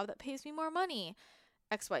want a job that pays me more money,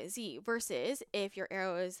 XYZ. Versus if your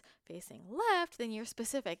arrow is facing left, then you're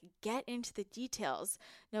specific. Get into the details.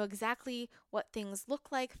 Know exactly what things look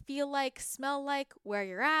like, feel like, smell like, where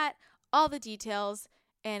you're at, all the details,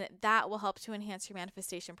 and that will help to enhance your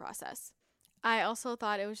manifestation process. I also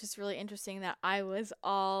thought it was just really interesting that I was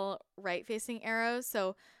all right facing arrows.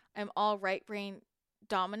 So I'm all right brain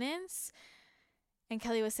dominance. And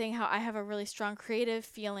Kelly was saying how I have a really strong creative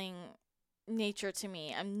feeling nature to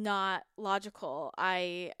me. I'm not logical.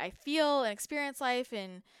 I feel and experience life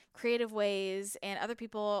in creative ways, and other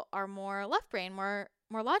people are more left brain, more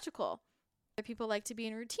logical. Other people like to be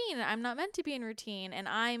in routine, and I'm not meant to be in routine, and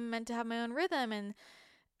I'm meant to have my own rhythm, and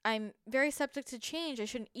I'm very subject to change. I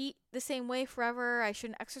shouldn't eat the same way forever. I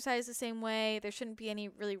shouldn't exercise the same way. There shouldn't be any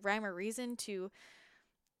really rhyme or reason to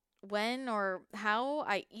when or how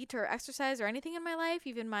I eat or exercise or anything in my life.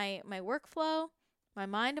 Even my workflow, my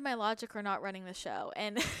mind and my logic are not running the show.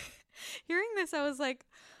 And hearing this, I was like,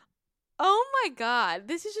 oh my God,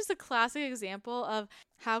 this is just a classic example of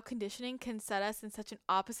how conditioning can set us in such an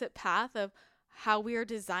opposite path of how we are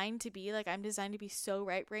designed to be. Like, I'm designed to be so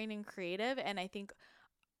right brain and creative. And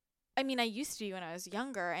I used to be when I was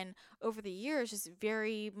younger, and over the years, just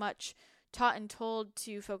very much taught and told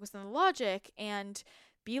to focus on the logic and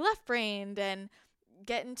be left-brained and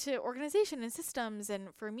get into organization and systems.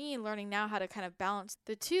 And for me, learning now how to kind of balance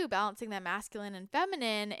the two, balancing that masculine and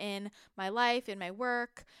feminine in my life, in my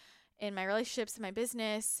work, in my relationships, in my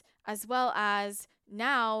business, as well as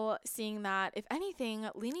now seeing that, if anything,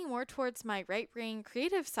 leaning more towards my right brain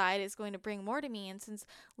creative side is going to bring more to me. And since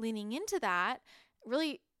leaning into that,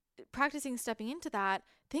 really practicing stepping into that,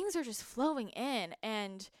 things are just flowing in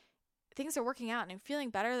and things are working out, and I'm feeling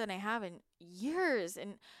better than I have in years,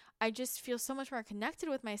 and I just feel so much more connected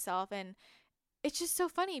with myself. And it's just so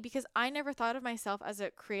funny because I never thought of myself as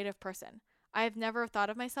a creative person. I have never thought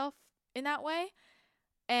of myself in that way,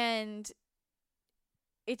 and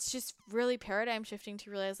it's just really paradigm shifting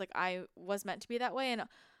to realize like I was meant to be that way. And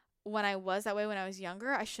when I was that way when I was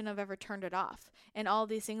younger, I shouldn't have ever turned it off. And all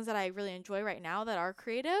these things that I really enjoy right now that are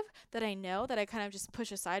creative, that I know that I kind of just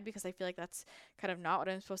push aside because I feel like that's kind of not what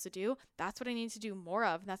I'm supposed to do, that's what I need to do more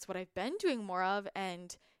of. And that's what I've been doing more of.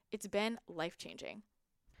 And it's been life-changing.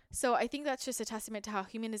 So I think that's just a testament to how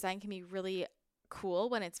human design can be really cool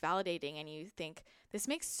when it's validating and you think this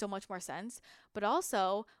makes so much more sense. But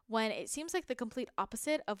also when it seems like the complete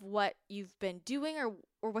opposite of what you've been doing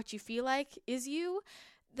or what you feel like is you,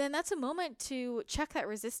 then that's a moment to check that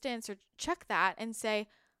resistance or check that and say,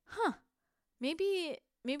 maybe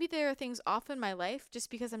there are things off in my life just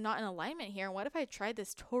because I'm not in alignment here. And what if I tried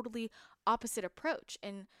this totally opposite approach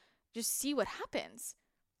and just see what happens?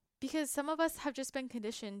 Because some of us have just been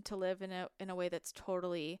conditioned to live in a way that's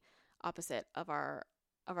totally opposite of our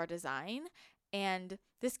design. And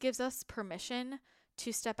this gives us permission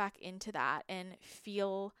to step back into that and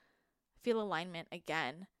feel alignment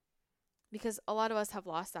again. Because a lot of us have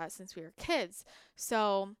lost that since we were kids.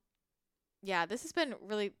 So yeah, this has been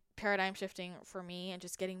really paradigm shifting for me and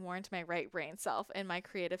just getting more into my right brain self and my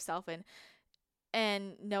creative self and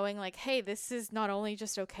and knowing like, hey, this is not only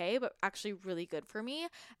just okay, but actually really good for me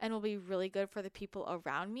and will be really good for the people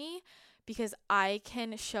around me, because I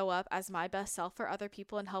can show up as my best self for other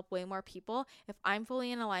people and help way more people if I'm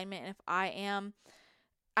fully in alignment and if I am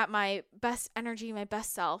at my best energy, my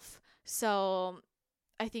best self. So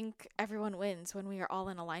I think everyone wins when we are all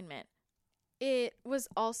in alignment. It was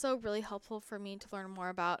also really helpful for me to learn more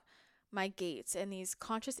about my gates and these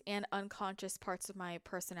conscious and unconscious parts of my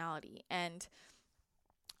personality. And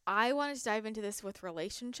I wanted to dive into this with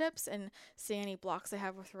relationships and see any blocks I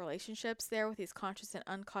have with relationships there with these conscious and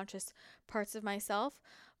unconscious parts of myself,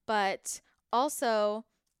 but also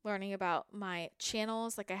learning about my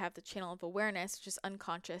channels. Like I have the channel of awareness, which is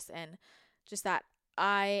unconscious, and just that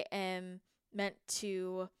I am meant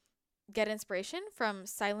to get inspiration from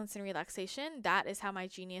silence and relaxation. That is how my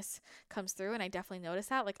genius comes through. And I definitely notice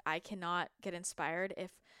that. Like I cannot get inspired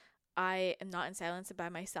if I am not in silence and by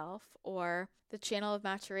myself. Or the channel of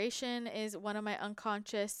maturation is one of my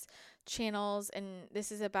unconscious channels. And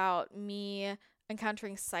this is about me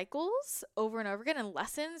encountering cycles over and over again and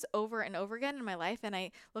lessons over and over again in my life. And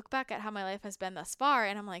I look back at how my life has been thus far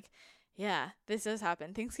and I'm like, yeah, this does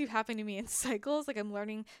happen. Things keep happening to me in cycles. Like I'm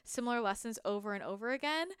learning similar lessons over and over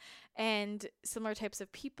again and similar types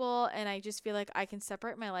of people. And I just feel like I can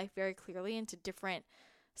separate my life very clearly into different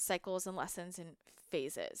cycles and lessons and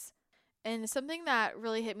phases. And something that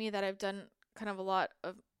really hit me that I've done kind of a lot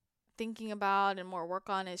of thinking about and more work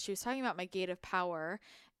on is she was talking about my gate of power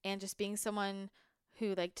and just being someone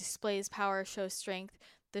who like displays power, shows strength.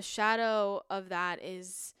 The shadow of that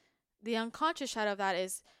is, the unconscious shadow of that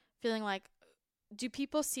is feeling like, do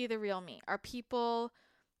people see the real me? Are people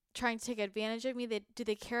trying to take advantage of me? Do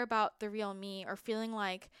they care about the real me? Or feeling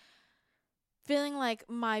like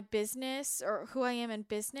my business or who I am in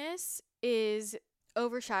business is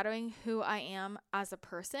overshadowing who I am as a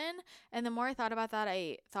person. And the more I thought about that,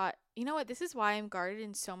 I thought, you know what, this is why I'm guarded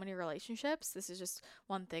in so many relationships. This is just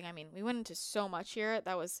one thing. I mean, we went into so much here.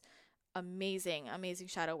 That was amazing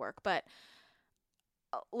shadow work. But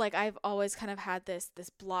like I've always kind of had this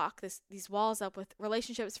block, these walls up with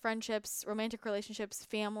relationships, friendships, romantic relationships,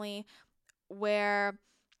 family, where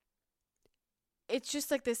it's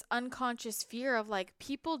just like this unconscious fear of like,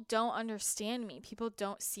 people don't understand me, people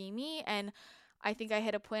don't see me. And I think I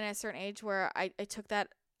hit a point at a certain age where I took that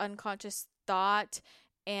unconscious thought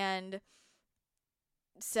and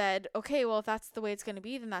said, okay, well, if that's the way it's going to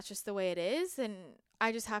be, then that's just the way it is. And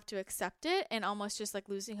I just have to accept it, and almost just like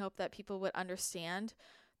losing hope that people would understand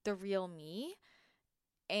the real me,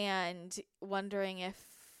 and wondering if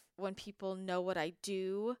when people know what I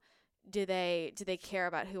do they care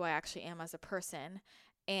about who I actually am as a person.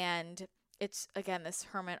 And it's again this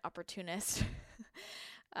hermit opportunist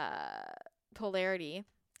polarity,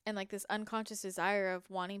 and like this unconscious desire of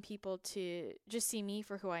wanting people to just see me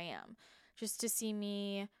for who I am, just to see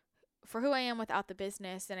me for who I am without the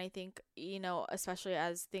business. And I think, you know, especially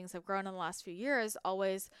as things have grown in the last few years,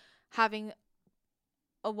 always having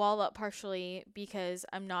a wall up partially because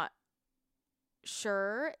I'm not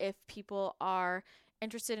sure if people are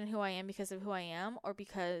interested in who I am because of who I am or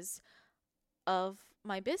because of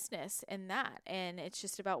my business and that. And it's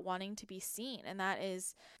just about wanting to be seen. And that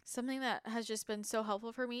is something that has just been so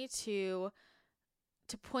helpful for me to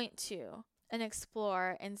point to and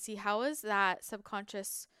explore and see, how is that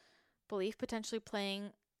subconscious belief potentially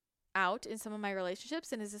playing out in some of my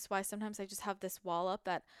relationships, and is this why sometimes I just have this wall up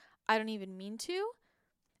that I don't even mean to?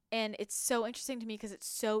 And it's so interesting to me because it's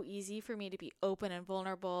so easy for me to be open and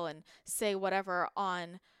vulnerable and say whatever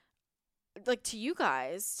on, like, to you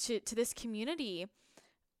guys, to this community,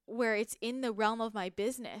 where it's in the realm of my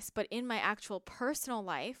business, but in my actual personal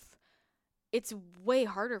life, it's way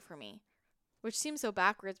harder for me, which seems so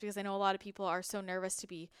backwards because I know a lot of people are so nervous to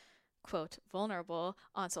be, quote, vulnerable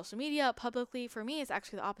on social media, publicly. For me, it's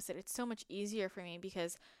actually the opposite. It's so much easier for me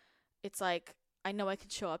because it's like, I know I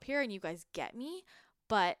could show up here and you guys get me,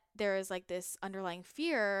 but there is like this underlying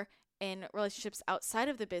fear in relationships outside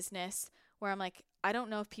of the business where I'm like, I don't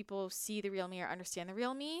know if people see the real me or understand the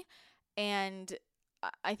real me. And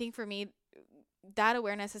I think for me, that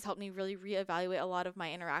awareness has helped me really reevaluate a lot of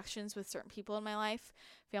my interactions with certain people in my life,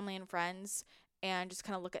 family and friends, and just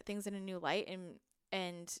kind of look at things in a new light.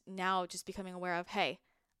 And now just becoming aware of, hey,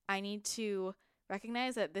 I need to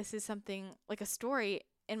recognize that this is something like a story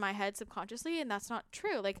in my head subconsciously, and that's not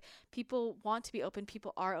true. Like, people want to be open,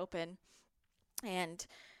 people are open, and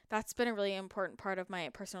that's been a really important part of my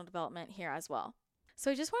personal development here as well. So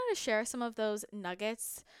I just wanted to share some of those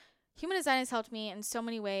nuggets. Human design has helped me in so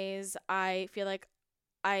many ways. I feel like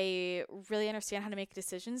I really understand how to make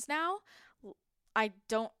decisions now. I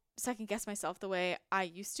don't second guess myself the way I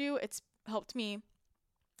used to. It's helped me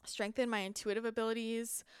strengthen my intuitive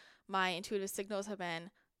abilities. My intuitive signals have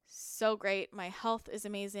been so great. My health is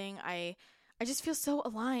amazing. I just feel so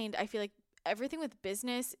aligned. I feel like everything with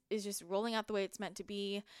business is just rolling out the way it's meant to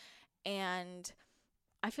be. And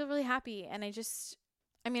I feel really happy. And I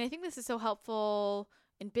think this is so helpful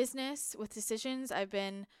in business with decisions. I've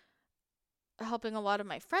been helping a lot of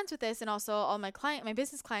my friends with this, and also all my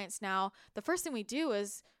business clients now. The first thing we do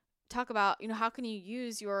is talk about, how can you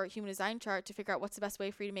use your human design chart to figure out what's the best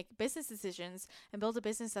way for you to make business decisions and build a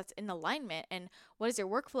business that's in alignment, and what is your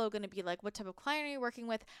workflow going to be like? What type of client are you working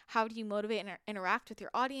with? How do you motivate and interact with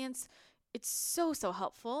your audience? It's so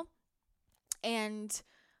helpful. And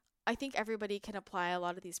I think everybody can apply a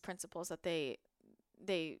lot of these principles that they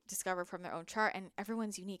discover from their own chart, and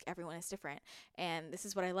everyone's unique. Everyone is different. And this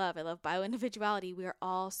is what I love. I love bio-individuality. We are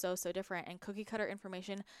all so different, and cookie cutter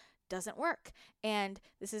information doesn't work. And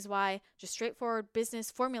this is why just straightforward business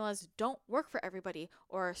formulas don't work for everybody,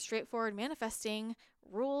 or straightforward manifesting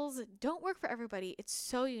rules don't work for everybody. It's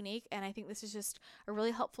so unique. And I think this is just a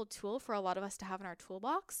really helpful tool for a lot of us to have in our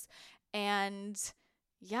toolbox. And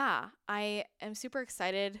yeah, I am super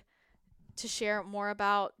excited to share more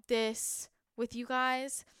about this with you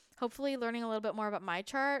guys. Hopefully learning a little bit more about my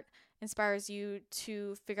chart inspires you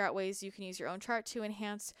to figure out ways you can use your own chart to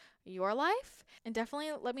enhance your life. And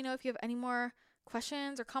definitely let me know if you have any more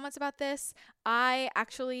questions or comments about this. I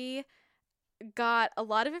actually got a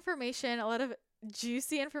lot of information, a lot of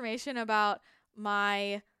juicy information about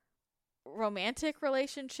my romantic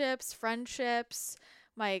relationships, friendships,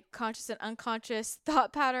 my conscious and unconscious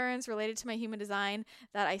thought patterns related to my human design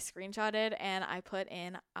that I screenshotted and I put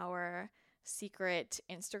in our secret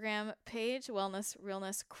Instagram page, Wellness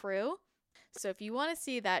Realness Crew. So if you want to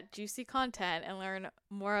see that juicy content and learn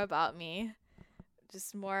more about me,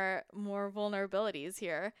 just more vulnerabilities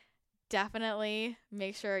here, definitely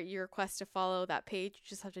make sure you request to follow that page. You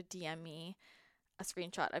just have to DM me a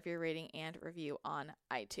screenshot of your rating and review on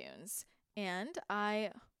iTunes, and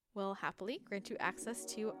I will happily grant you access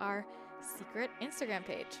to our secret Instagram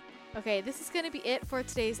page. Okay, this is going to be it for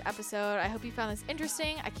today's episode. I hope you found this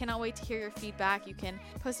interesting. I cannot wait to hear your feedback. You can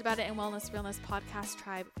post about it in Wellness Realness Podcast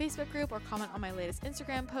Tribe Facebook group, or comment on my latest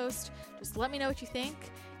Instagram post. Just let me know what you think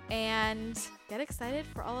and get excited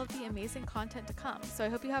for all of the amazing content to come. So I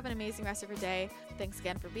hope you have an amazing rest of your day. Thanks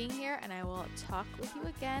again for being here, and I will talk with you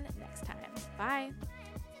again next time. Bye.